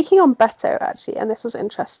 Speaking on Beto, actually, and this was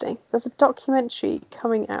interesting, there's a documentary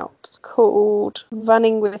coming out called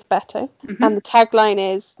Running with Beto, and the tagline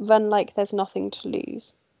is "Run like there's nothing to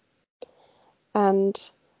lose." And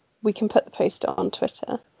we can put the poster on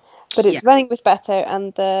Twitter, but it's Running with Beto,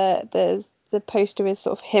 and the poster is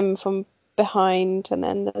sort of him from behind, and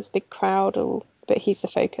then there's a big crowd, but he's the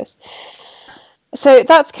focus. So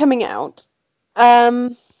that's coming out.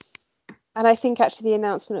 And I think actually the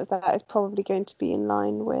announcement of that is probably going to be in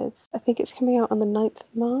line with, I think it's coming out on the 9th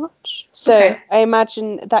of March. So I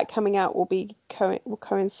imagine that coming out will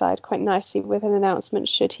coincide quite nicely with an announcement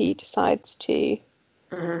should he decides to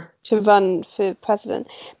to run for president.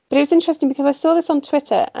 But it was interesting because I saw this on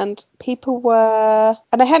Twitter and people were,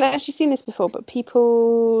 and I hadn't actually seen this before, but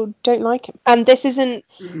people don't like him. And this isn't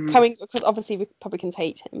coming, because obviously Republicans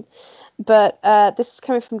hate him, but this is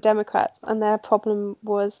coming from Democrats, and their problem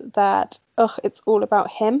was that, it's all about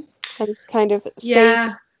him and it's kind of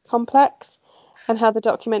state complex, and how the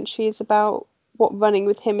documentary is about what running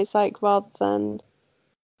with him is like rather than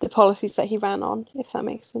the policies that he ran on, if that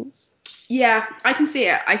makes sense. Yeah, I can see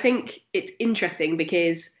it. I think it's interesting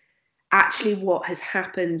because actually what has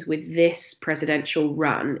happened with this presidential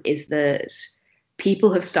run is that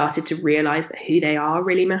people have started to realise that who they are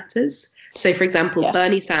really matters. So, for example,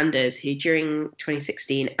 Bernie Sanders, who during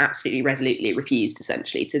 2016 absolutely resolutely refused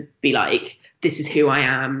essentially to be like, this is who I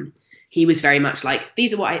am. He was very much like,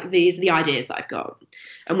 these are the ideas that I've got.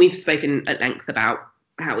 And we've spoken at length about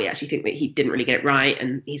how we actually think that he didn't really get it right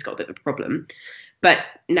and he's got a bit of a problem. But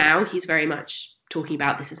now he's very much talking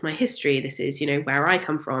about, this is my history, this is, where I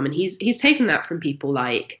come from. And he's taken that from people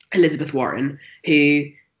like Elizabeth Warren,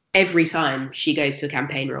 who every time she goes to a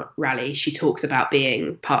campaign rally, she talks about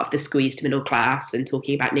being part of the squeezed middle class and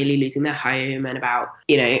talking about nearly losing their home and about,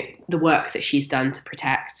 the work that she's done to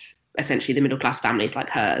protect essentially the middle class families like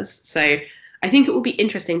hers. So I think it will be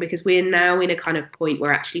interesting because we're now in a kind of point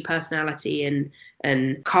where actually personality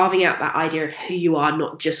and carving out that idea of who you are,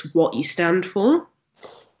 not just what you stand for,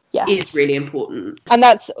 is really important. And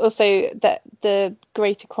that's also that the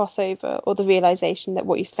greater crossover, or the realization that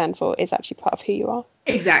what you stand for is actually part of who you are.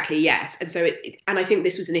 Exactly, yes. And so and I think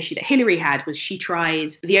this was an issue that Hillary had, was she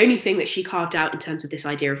tried, the only thing that she carved out in terms of this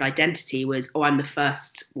idea of identity was, I'm the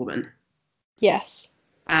first woman. Yes.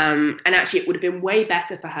 And actually it would have been way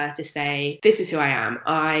better for her to say, this is who I am.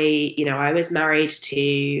 I was married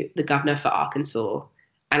to the governor for Arkansas,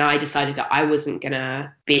 and I decided that I wasn't going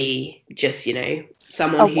to be just,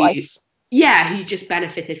 someone who just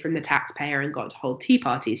benefited from the taxpayer and got to hold tea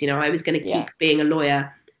parties. I was going to keep being a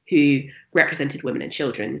lawyer who represented women and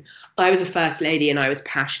children. I was a first lady and I was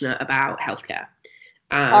passionate about healthcare.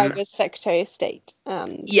 I was Secretary of State.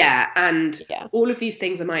 And all of these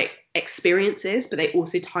things are my experiences, but they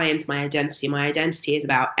also tie into my identity. My identity is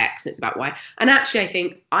about X, and it's about Y. And actually, I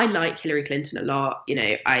think I like Hillary Clinton a lot.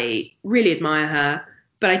 I really admire her,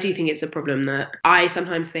 but I do think it's a problem that I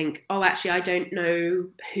sometimes think, actually, I don't know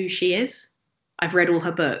who she is. I've read all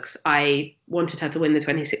her books. I wanted her to win the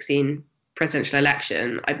 2016 presidential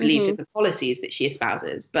election. I believed in the policies that she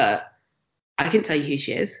espouses, but I couldn't tell you who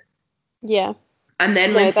she is. Yeah. And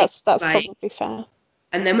then that's probably fair.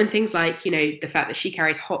 And then when things like, the fact that she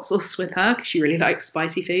carries hot sauce with her because she really likes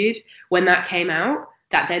spicy food, when that came out,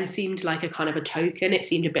 that then seemed like a kind of a token. It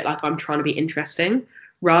seemed a bit like I'm trying to be interesting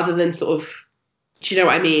rather than sort of, do you know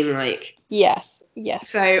what I mean? Like, yes.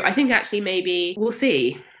 So I think actually maybe we'll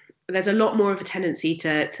see. There's a lot more of a tendency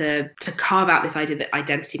to carve out this idea that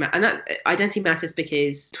identity matters. And that identity matters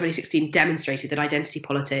because 2016 demonstrated that identity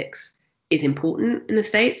politics is important in the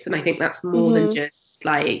States. And I think that's more than just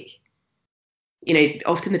like,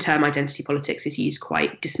 often the term identity politics is used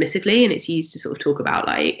quite dismissively, and it's used to sort of talk about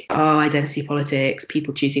like, identity politics,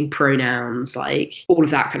 people choosing pronouns, like all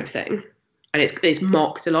of that kind of thing. And it's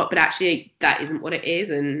mocked a lot, but actually that isn't what it is.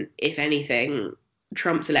 And if anything,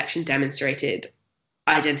 Trump's election demonstrated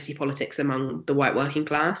identity politics among the white working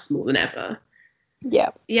class more than ever. Yeah.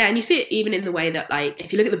 Yeah, and you see it even in the way that, like,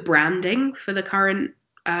 if you look at the branding for the current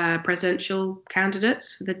presidential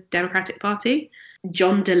candidates for the Democratic Party,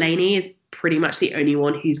 John Delaney is pretty much the only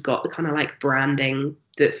one who's got the kind of like branding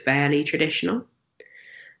that's fairly traditional.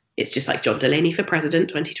 It's just like John Delaney for president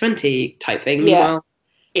 2020 type thing. Meanwhile,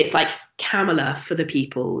 it's like Kamala for the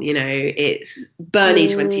people, it's Bernie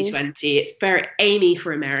 2020, it's very Amy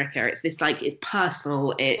for America. It's this like, it's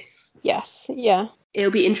personal.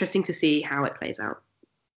 It'll be interesting to see how it plays out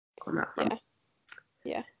on that front.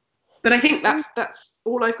 Yeah. But I think that's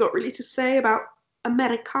all I've got really to say about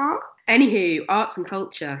America. Anywho, arts and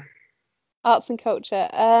culture. Am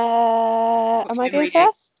I going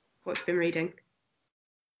first? What have you been reading?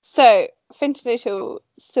 So, Fintan O'Toole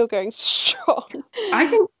still going strong. I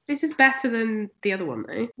think this is better than the other one,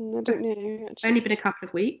 though. I don't know, actually. Only been a couple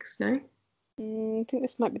of weeks, no? I think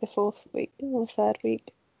this might be the fourth week or the third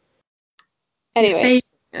week. Anyway.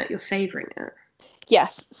 You're savouring it.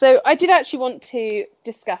 Yes. So, I did actually want to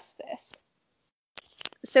discuss this.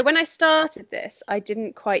 So, when I started this, I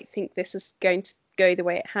didn't quite think this was going to go the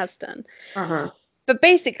way it has done. But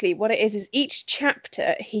basically what it is each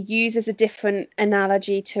chapter he uses a different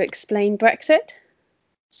analogy to explain Brexit.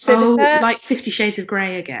 So like 50 Shades of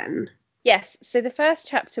Grey again. Yes. So the first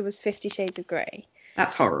chapter was 50 Shades of Grey.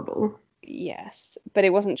 That's horrible. Yes. But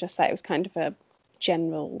it wasn't just that. It was kind of a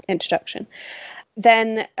general introduction.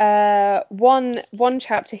 Then one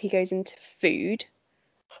chapter he goes into food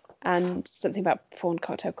and something about prawn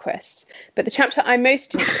cocktail crisps. But the chapter I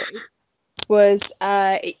most enjoyed was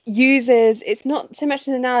it uses, it's not so much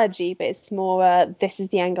an analogy, but it's more this is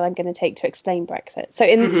the angle I'm going to take to explain Brexit. So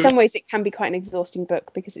in some ways it can be quite an exhausting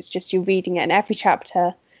book because it's just you're reading it and every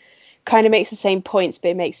chapter kind of makes the same points, but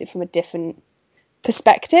it makes it from a different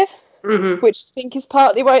perspective, which I think is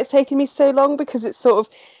partly why it's taken me so long, because it's sort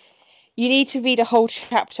of, you need to read a whole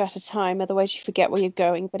chapter at a time, otherwise you forget where you're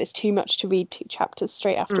going, but it's too much to read 2 chapters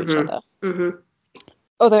straight after each other.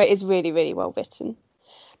 Although it is really, really well written.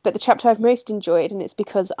 But the chapter I've most enjoyed, and it's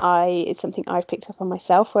because it's something I've picked up on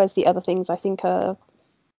myself, whereas the other things I think are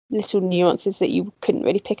little nuances that you couldn't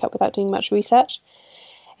really pick up without doing much research,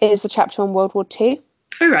 is the chapter on World War II.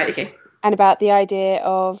 Oh, right, okay. And about the idea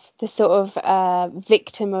of the sort of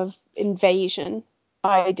victim of invasion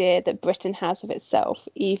idea that Britain has of itself,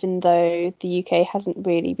 even though the UK hasn't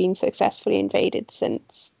really been successfully invaded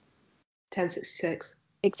since 1066.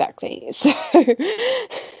 Exactly. So,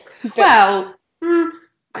 well,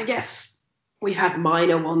 I guess we've had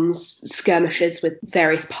minor ones, skirmishes with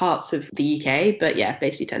various parts of the UK, but yeah,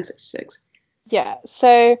 basically 1066. Yeah,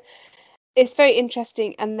 so it's very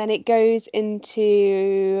interesting, and then it goes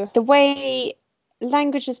into the way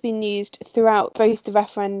language has been used throughout both the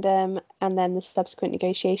referendum and then the subsequent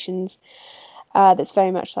negotiations. That's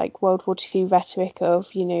very much like World War II rhetoric of,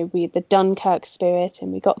 the Dunkirk spirit,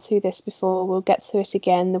 and we got through this before, we'll get through it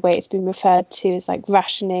again. The way it's been referred to as like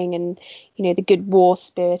rationing and, the good war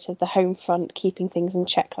spirit of the home front, keeping things in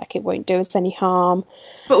check, like it won't do us any harm.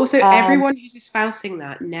 But also everyone who's espousing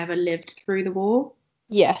that never lived through the war.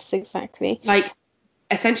 Yes, exactly. Like,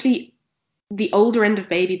 essentially, the older end of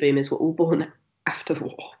baby boomers were all born after the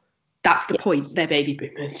war. That's the point. They're baby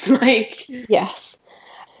boomers. Yes.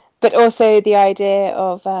 But also the idea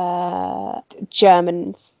of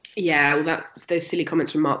Germans. Yeah, well, that's those silly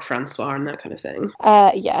comments from Mark Francois and that kind of thing.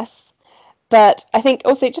 Yes. But I think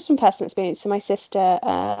also just from personal experience, so my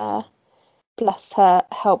sister, bless her,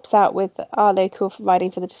 helps out with our local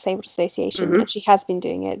Riding for the Disabled Association, and she has been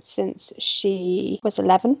doing it since she was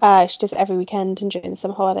 11. She does it every weekend and during the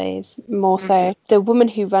summer holidays, more so. The woman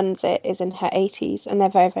who runs it is in her 80s, and they're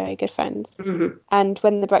very, very good friends. And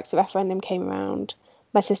when the Brexit referendum came around,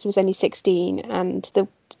 my sister was only 16, and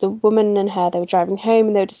the woman and her, they were driving home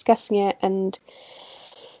and they were discussing it, and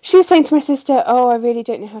she was saying to my sister, I really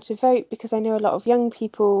don't know how to vote because I know a lot of young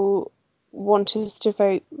people want us to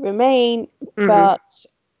vote Remain, but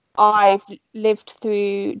I've lived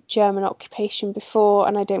through German occupation before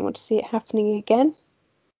and I don't want to see it happening again.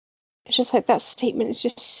 It's just like that statement is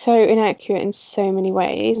just so inaccurate in so many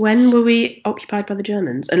ways. When were we occupied by the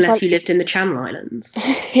Germans? Unless you lived in the Channel Islands.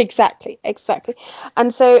 Exactly.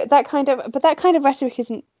 And so that kind of rhetoric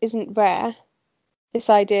isn't rare. This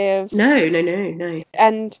idea of no.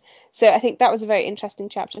 And so I think that was a very interesting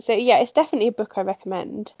chapter. So yeah, it's definitely a book I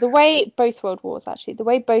recommend. The way both world wars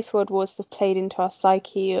have played into our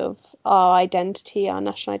psyche of our identity, our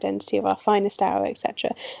national identity, of our finest hour,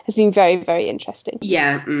 etc., has been very, very interesting.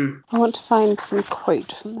 Yeah. I want to find some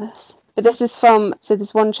quote from this. But this is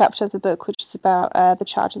there's one chapter of the book which is about the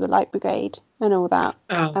charge of the Light Brigade and all that,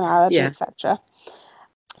 and Arabs, etc.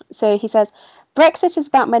 So he says, Brexit is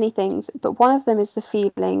about many things, but one of them is the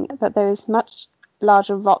feeling that there is much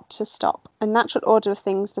larger rot to stop, a natural order of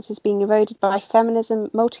things that is being eroded by feminism,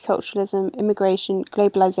 multiculturalism, immigration,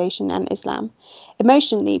 globalisation and Islam.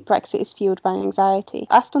 Emotionally, Brexit is fuelled by anxiety.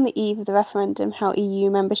 Asked on the eve of the referendum how EU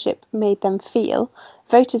membership made them feel,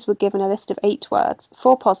 voters were given a list of 8 words: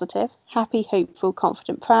 4 positive, happy, hopeful,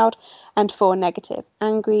 confident, proud, and 4 negative,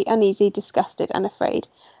 angry, uneasy, disgusted and afraid,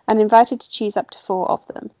 and invited to choose up to 4 of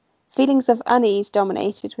them. Feelings of unease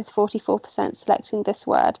dominated, with 44% selecting this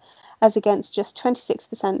word, as against just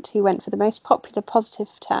 26% who went for the most popular positive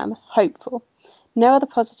term, hopeful. No other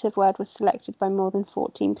positive word was selected by more than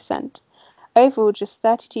 14%. Overall, just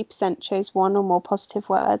 32% chose 1 or more positive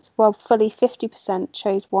words, while fully 50%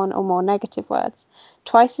 chose 1 or more negative words.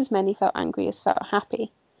 Twice as many felt angry as felt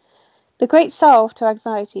happy. The great salve to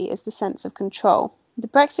anxiety is the sense of control. The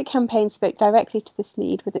Brexit campaign spoke directly to this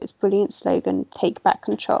need with its brilliant slogan, Take Back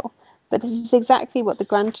Control. But this is exactly what the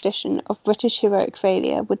grand tradition of British heroic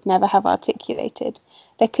failure would never have articulated.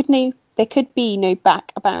 There could be no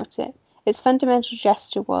back about it. Its fundamental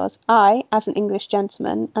gesture was, I, as an English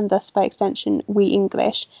gentleman, and thus by extension we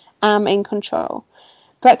English, am in control.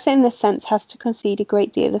 Brexit in this sense has to concede a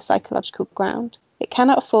great deal of psychological ground. It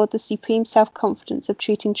cannot afford the supreme self-confidence of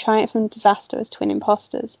treating triumph and disaster as twin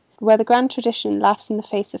impostors. Where the grand tradition laughs in the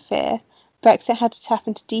face of fear, Brexit had to tap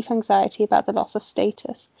into deep anxiety about the loss of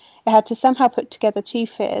status. It had to somehow put together two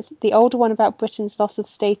fears, the older one about Britain's loss of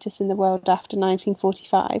status in the world after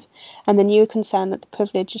 1945, and the newer concern that the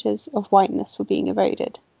privileges of whiteness were being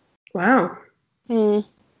eroded. Wow.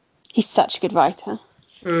 He's such a good writer.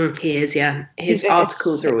 He is, yeah. His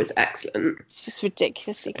articles are always excellent. It's just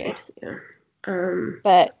ridiculously good. Yeah.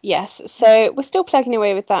 But yes, so we're still plugging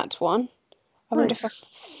away with that one. I wonder if I'll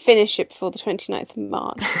finish it before the 29th of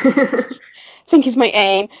March. I think is my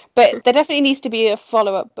aim. But there definitely needs to be a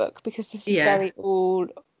follow-up book, because this is very all,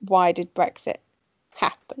 why did Brexit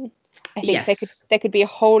happen? I think there could be a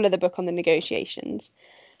whole other book on the negotiations.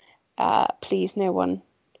 Please, no one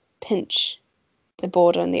pinch the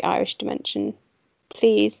border and the Irish dimension.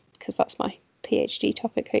 Please, because that's my PhD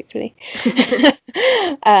topic, hopefully.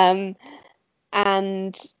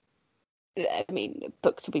 And I mean,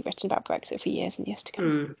 books will be written about Brexit for years and years to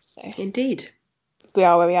come. So indeed, we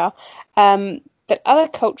are where we are. But other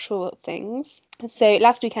cultural things. So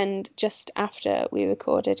last weekend, just after we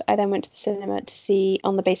recorded, I then went to the cinema to see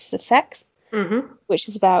On the Basis of Sex, which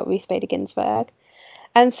is about Ruth Bader Ginsburg.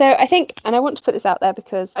 And so I think, and I want to put this out there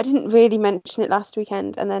because I didn't really mention it last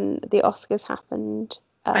weekend, and then the Oscars happened.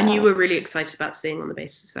 And you were really excited about seeing On the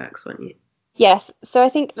Basis of Sex, weren't you? Yes. So I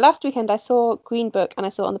think last weekend I saw Green Book and I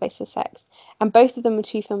saw On the Basis of Sex. And both of them were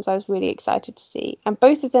two films I was really excited to see. And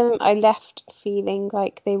both of them I left feeling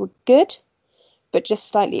like they were good, but just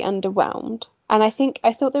slightly underwhelmed. And I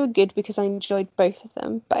thought they were good because I enjoyed both of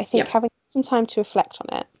them. But I think having some time to reflect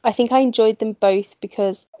on it, I think I enjoyed them both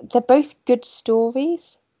because they're both good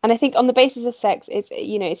stories. And I think On the Basis of Sex, it's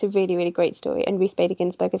a really, really great story. And Ruth Bader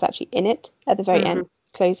Ginsburg is actually in it at the very end.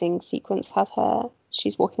 Closing sequence has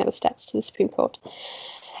she's walking up the steps to the Supreme Court.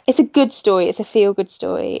 It's a good story. It's a feel-good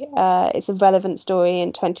story. It's a relevant story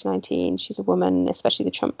in 2019. She's a woman, especially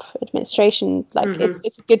the Trump administration.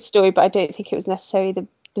 It's a good story, but I don't think it was necessarily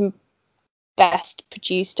the best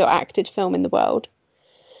produced or acted film in the world.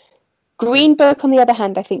 Green Book, on the other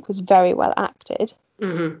hand, I think was very well acted.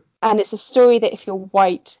 And it's a story that if you're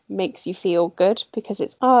white makes you feel good, because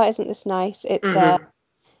it's, isn't this nice?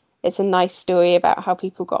 It's a nice story about how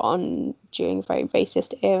people got on during a very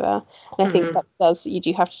racist era. And I think you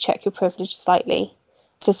do have to check your privilege slightly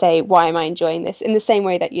to say, why am I enjoying this? In the same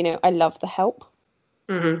way that, I love The Help.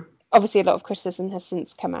 Obviously, a lot of criticism has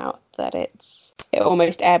since come out that it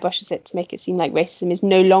almost airbrushes it to make it seem like racism is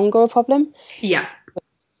no longer a problem. Yeah.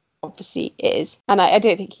 Obviously it is. And I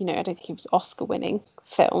don't think, I don't think it was Oscar-winning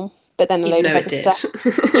film. But then a load of other stuff.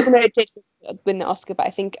 Even though it did win the Oscar, but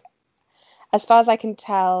I think, as far as I can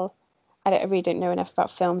tell, I really don't know enough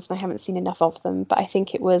about films, and I haven't seen enough of them. But I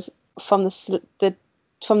think it was from the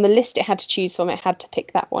list it had to choose from. It had to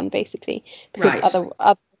pick that one basically, because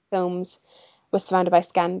other films were surrounded by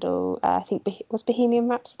scandal. I think was Bohemian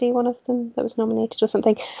Rhapsody one of them that was nominated or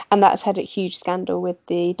something, and that's had a huge scandal with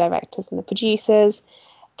the directors and the producers.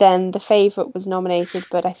 Then The Favourite was nominated,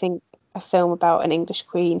 but I think a film about an English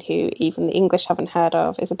queen who even the English haven't heard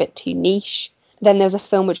of is a bit too niche. Then there was a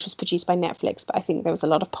film which was produced by Netflix, but I think there was a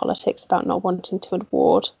lot of politics about not wanting to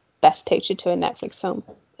award Best Picture to a Netflix film,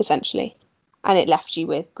 essentially. And it left you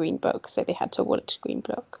with Green Book, so they had to award it to Green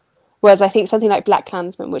Book. Whereas I think something like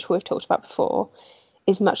BlacKkKlansman, which we've talked about before,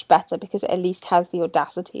 is much better because it at least has the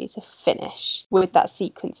audacity to finish with that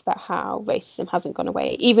sequence about how racism hasn't gone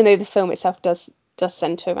away, even though the film itself does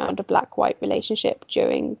centre around a black-white relationship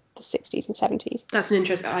during the 60s and 70s. That's an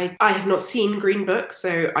interest. I have not seen Green Book,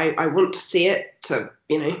 so I want to see it to,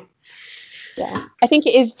 Yeah, I think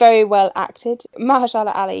it is very well acted.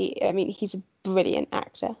 Mahershala Ali, I mean, he's a brilliant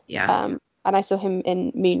actor. Yeah. And I saw him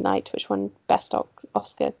in Moonlight, which won Best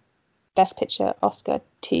Picture Oscar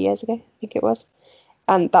 2 years ago, I think it was.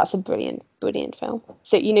 And that's a brilliant, brilliant film.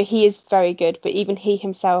 So, he is very good, but even he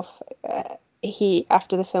himself...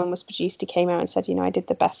 after the film was produced, he came out and said, I did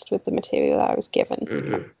the best with the material that I was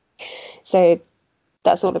given. So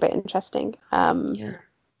that's all a bit interesting.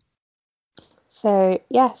 So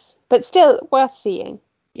yes, but still worth seeing.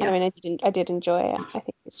 I mean, I did enjoy it. I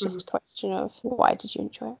think it's just a question of why did you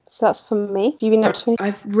enjoy it. So that's for me. Have you been up to anything?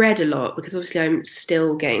 I've read a lot because obviously I'm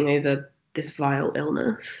still getting over this vile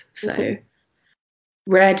illness. So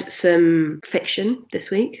read some fiction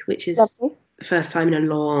this week, which is Lovely. the first time in a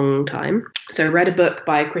long time. So I read a book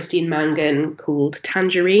by Christine Mangan called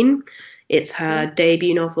Tangerine. It's her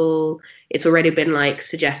debut novel. It's already been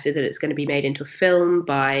suggested that it's going to be made into a film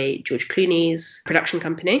by George Clooney's production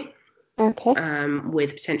company. Okay.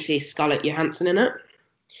 With potentially Scarlett Johansson in it.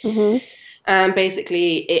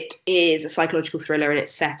 Basically, it is a psychological thriller and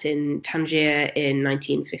it's set in Tangier in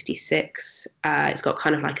 1956. It's got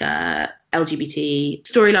kind of like a LGBT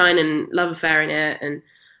storyline and love affair in it, and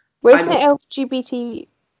Well, isn't it LGBT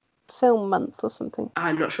film month or something?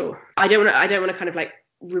 I'm not sure. I don't want to kind of like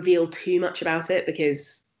reveal too much about it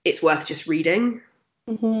because it's worth just reading,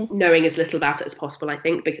 knowing as little about it as possible, I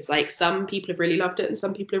think, because like some people have really loved it and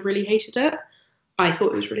some people have really hated it. I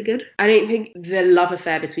thought it was really good. I don't think the love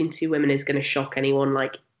affair between two women is going to shock anyone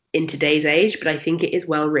like in today's age, but I think it is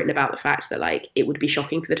well written about the fact that like it would be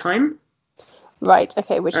shocking for the time. Right,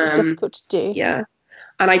 okay, which is difficult to do. Yeah.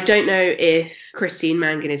 And I don't know if Christine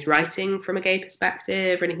Mangan is writing from a gay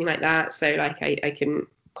perspective or anything like that. So like I couldn't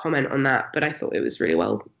comment on that, but I thought it was really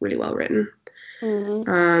well written.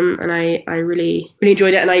 And I really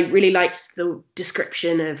enjoyed it, and I really liked the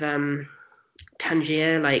description of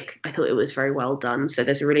Tangier. Like I thought it was very well done. So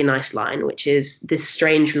there's a really nice line which is this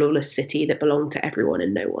strange lawless city that belonged to everyone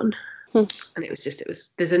and no one. And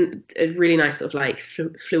there's a really nice sort of like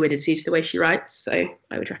fluidity to the way she writes, so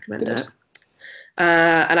I would recommend it.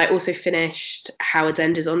 And I also finished Howard's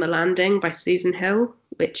End is on the Landing by Susan Hill,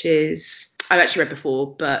 which is I've actually read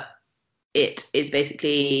before, but it is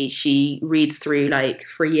basically she reads through like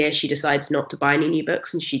for a year she decides not to buy any new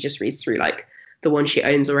books and she just reads through like the ones she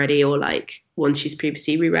owns already or like ones she's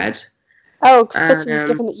previously reread. Oh, fitting,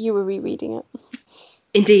 given that you were rereading it.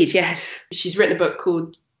 Indeed, yes. She's written a book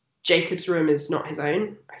called Jacob's Room is Not His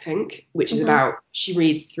Own, I think, which is about, she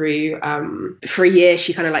reads through, for a year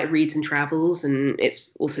she kind of like reads and travels, and it's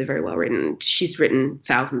also very well written. She's written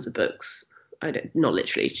thousands of books. Not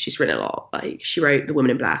literally, she's written a lot. Like she wrote The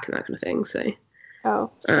Woman in Black and that kind of thing. So,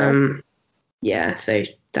 yeah, so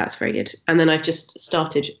that's very good. And then I've just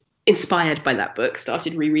inspired by that book,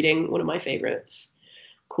 started rereading one of my favourites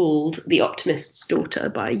called The Optimist's Daughter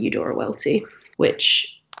by Eudora Welty,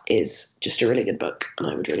 which is just a really good book, and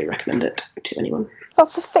I would really recommend it to anyone.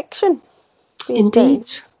 Lots of fiction these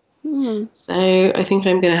days. So I think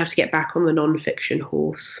I'm going to have to get back on the non-fiction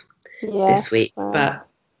horse this week. But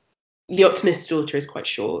The Optimist's Daughter is quite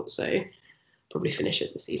short, so probably finish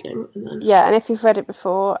it this evening. And then... Yeah, and if you've read it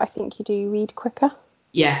before, I think you do read quicker.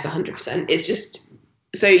 Yes, 100%. It's just...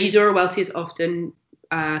 So Eudora Welty is often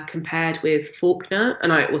compared with Faulkner,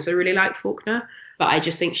 and I also really like Faulkner. But I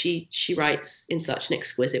just think she writes in such an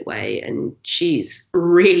exquisite way, and she's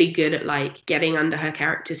really good at like getting under her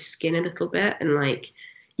character's skin a little bit, and like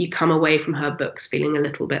you come away from her books feeling a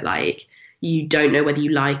little bit like you don't know whether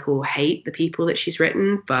you like or hate the people that she's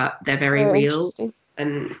written, but they're very real.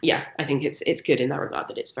 And yeah, I think it's good in that regard,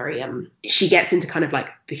 that it's very she gets into kind of like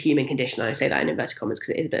the human condition, and I say that in inverted commas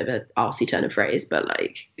because it is a bit of an arsey turn of phrase, but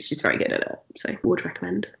like she's very good at it, so would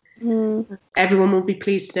recommend. Everyone will be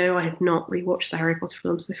pleased to know I have not rewatched the Harry Potter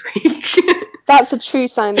films this week. That's a true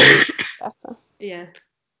sign that it's better. Yeah.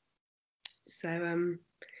 So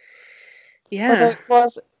yeah. Although it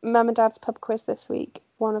was Mum and Dad's pub quiz this week,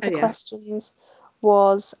 one of the questions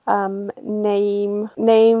was name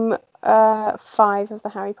 5 of the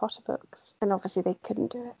Harry Potter books, and obviously they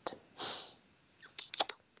couldn't do it.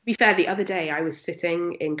 To be fair, the other day I was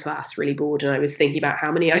sitting in class really bored, and I was thinking about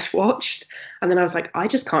how many I'd watched, and then I was like, I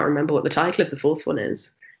just can't remember what the title of the 4th one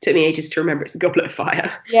is. It took me ages to remember. It's The Goblet of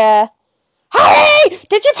Fire. Yeah. Harry,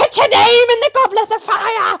 did you put your name in the Goblet of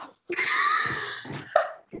Fire?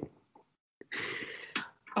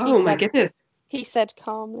 Oh my goodness. He said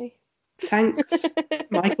calmly. Thanks,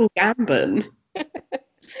 Michael Gambon.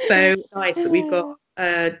 So nice that we've got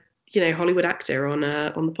a Hollywood actor on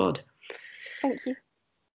the pod. Thank you.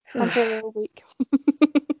 I'm here all week.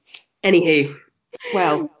 Anywho,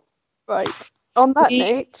 well, right. On that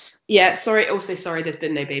note, yeah. Sorry. Also, sorry. There's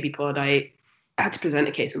been no baby pod. I had to present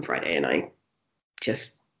a case on Friday, and I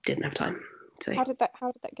just didn't have time. So how did that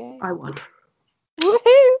go? I won.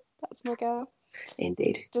 Woohoo! That's my girl.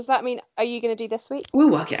 Indeed. Does that mean, are you going to do this week? We'll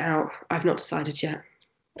work it out. I've not decided yet.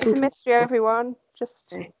 It's a mystery, everyone.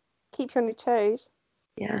 Just keep you on your toes.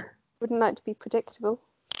 Yeah. Wouldn't like to be predictable.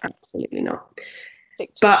 Absolutely not.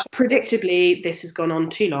 But predictably, this has gone on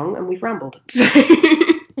too long and we've rambled. So.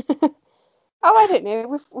 Oh, I don't know.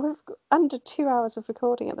 We've got under 2 hours of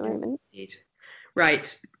recording at the moment. Indeed.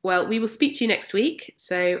 Right. Well, we will speak to you next week.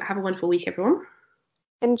 So have a wonderful week, everyone.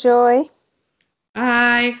 Enjoy.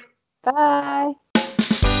 Bye. Bye.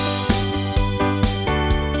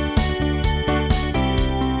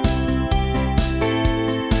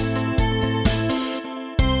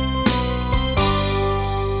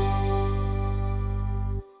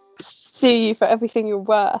 Sue you for everything you're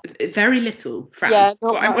worth. Very little, Fran. Yeah,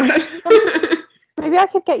 not what I'm much. worth. Maybe I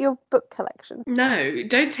could get your book collection. No,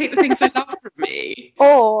 don't take the things I love from me.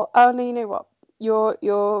 Or, oh no, you know what?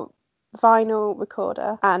 Your vinyl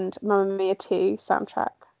recorder and Mamma Mia 2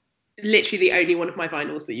 soundtrack. Literally the only one of my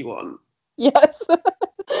vinyls that you want. Yes.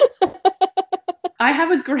 I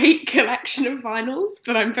have a great collection of vinyls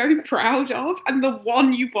that I'm very proud of, and the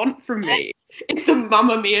one you want from me is the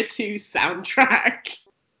Mamma Mia 2 soundtrack.